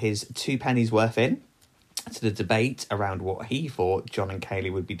added his 2 pennies worth in to the debate around what he thought John and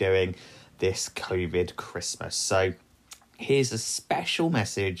Kayleigh would be doing this COVID Christmas. So here's a special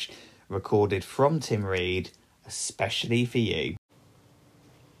message recorded from Tim Reed, especially for you.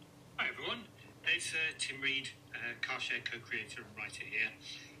 Hi everyone, it's Tim Reed, car share co-creator and writer here.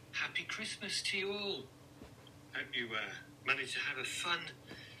 Happy Christmas to you all. Hope you managed to have a fun,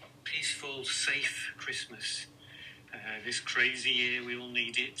 peaceful, safe Christmas. This crazy year, we all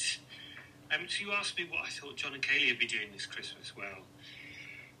need it. So you asked me what I thought John and Kayleigh would be doing this Christmas. Well,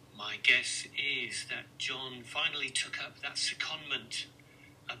 my guess is that John finally took up that secondment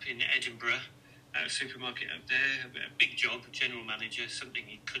up in Edinburgh, at a supermarket up there, a big job, general manager, something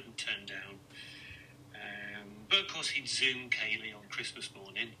he couldn't turn down. But of course he'd Zoom Kayleigh on Christmas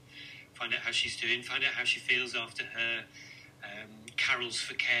morning, find out how she's doing, find out how she feels after her Carols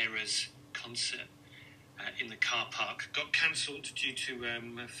for Carers concert in the car park. Got cancelled due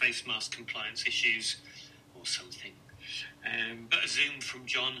to face mask compliance issues or something. But a Zoom from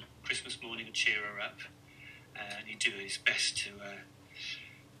John Christmas morning would cheer her up, and he'd do his best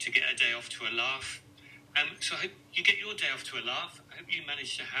to get a day off to a laugh. So I hope you get your day off to a laugh. I hope you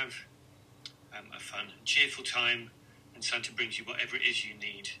manage to have a fun, cheerful time, and Santa brings you whatever it is you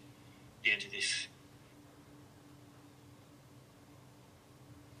need at the end of this.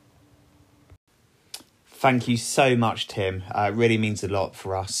 Thank you so much, Tim. It really means a lot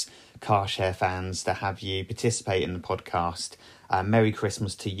for us CarShare fans to have you participate in the podcast. Merry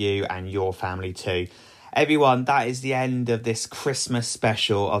Christmas to you and your family too. Everyone, that is the end of this Christmas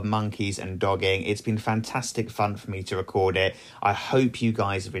special of Monkeys and Dogging. It's been fantastic fun for me to record it. I hope you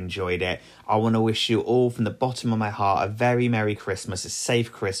guys have enjoyed it. I want to wish you all from the bottom of my heart a very Merry Christmas, a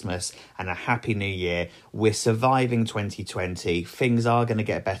safe Christmas and a Happy New Year. We're surviving 2020. Things are going to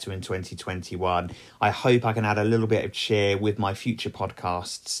get better in 2021. I hope I can add a little bit of cheer with my future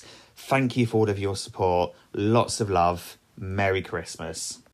podcasts. Thank you for all of your support. Lots of love. Merry Christmas.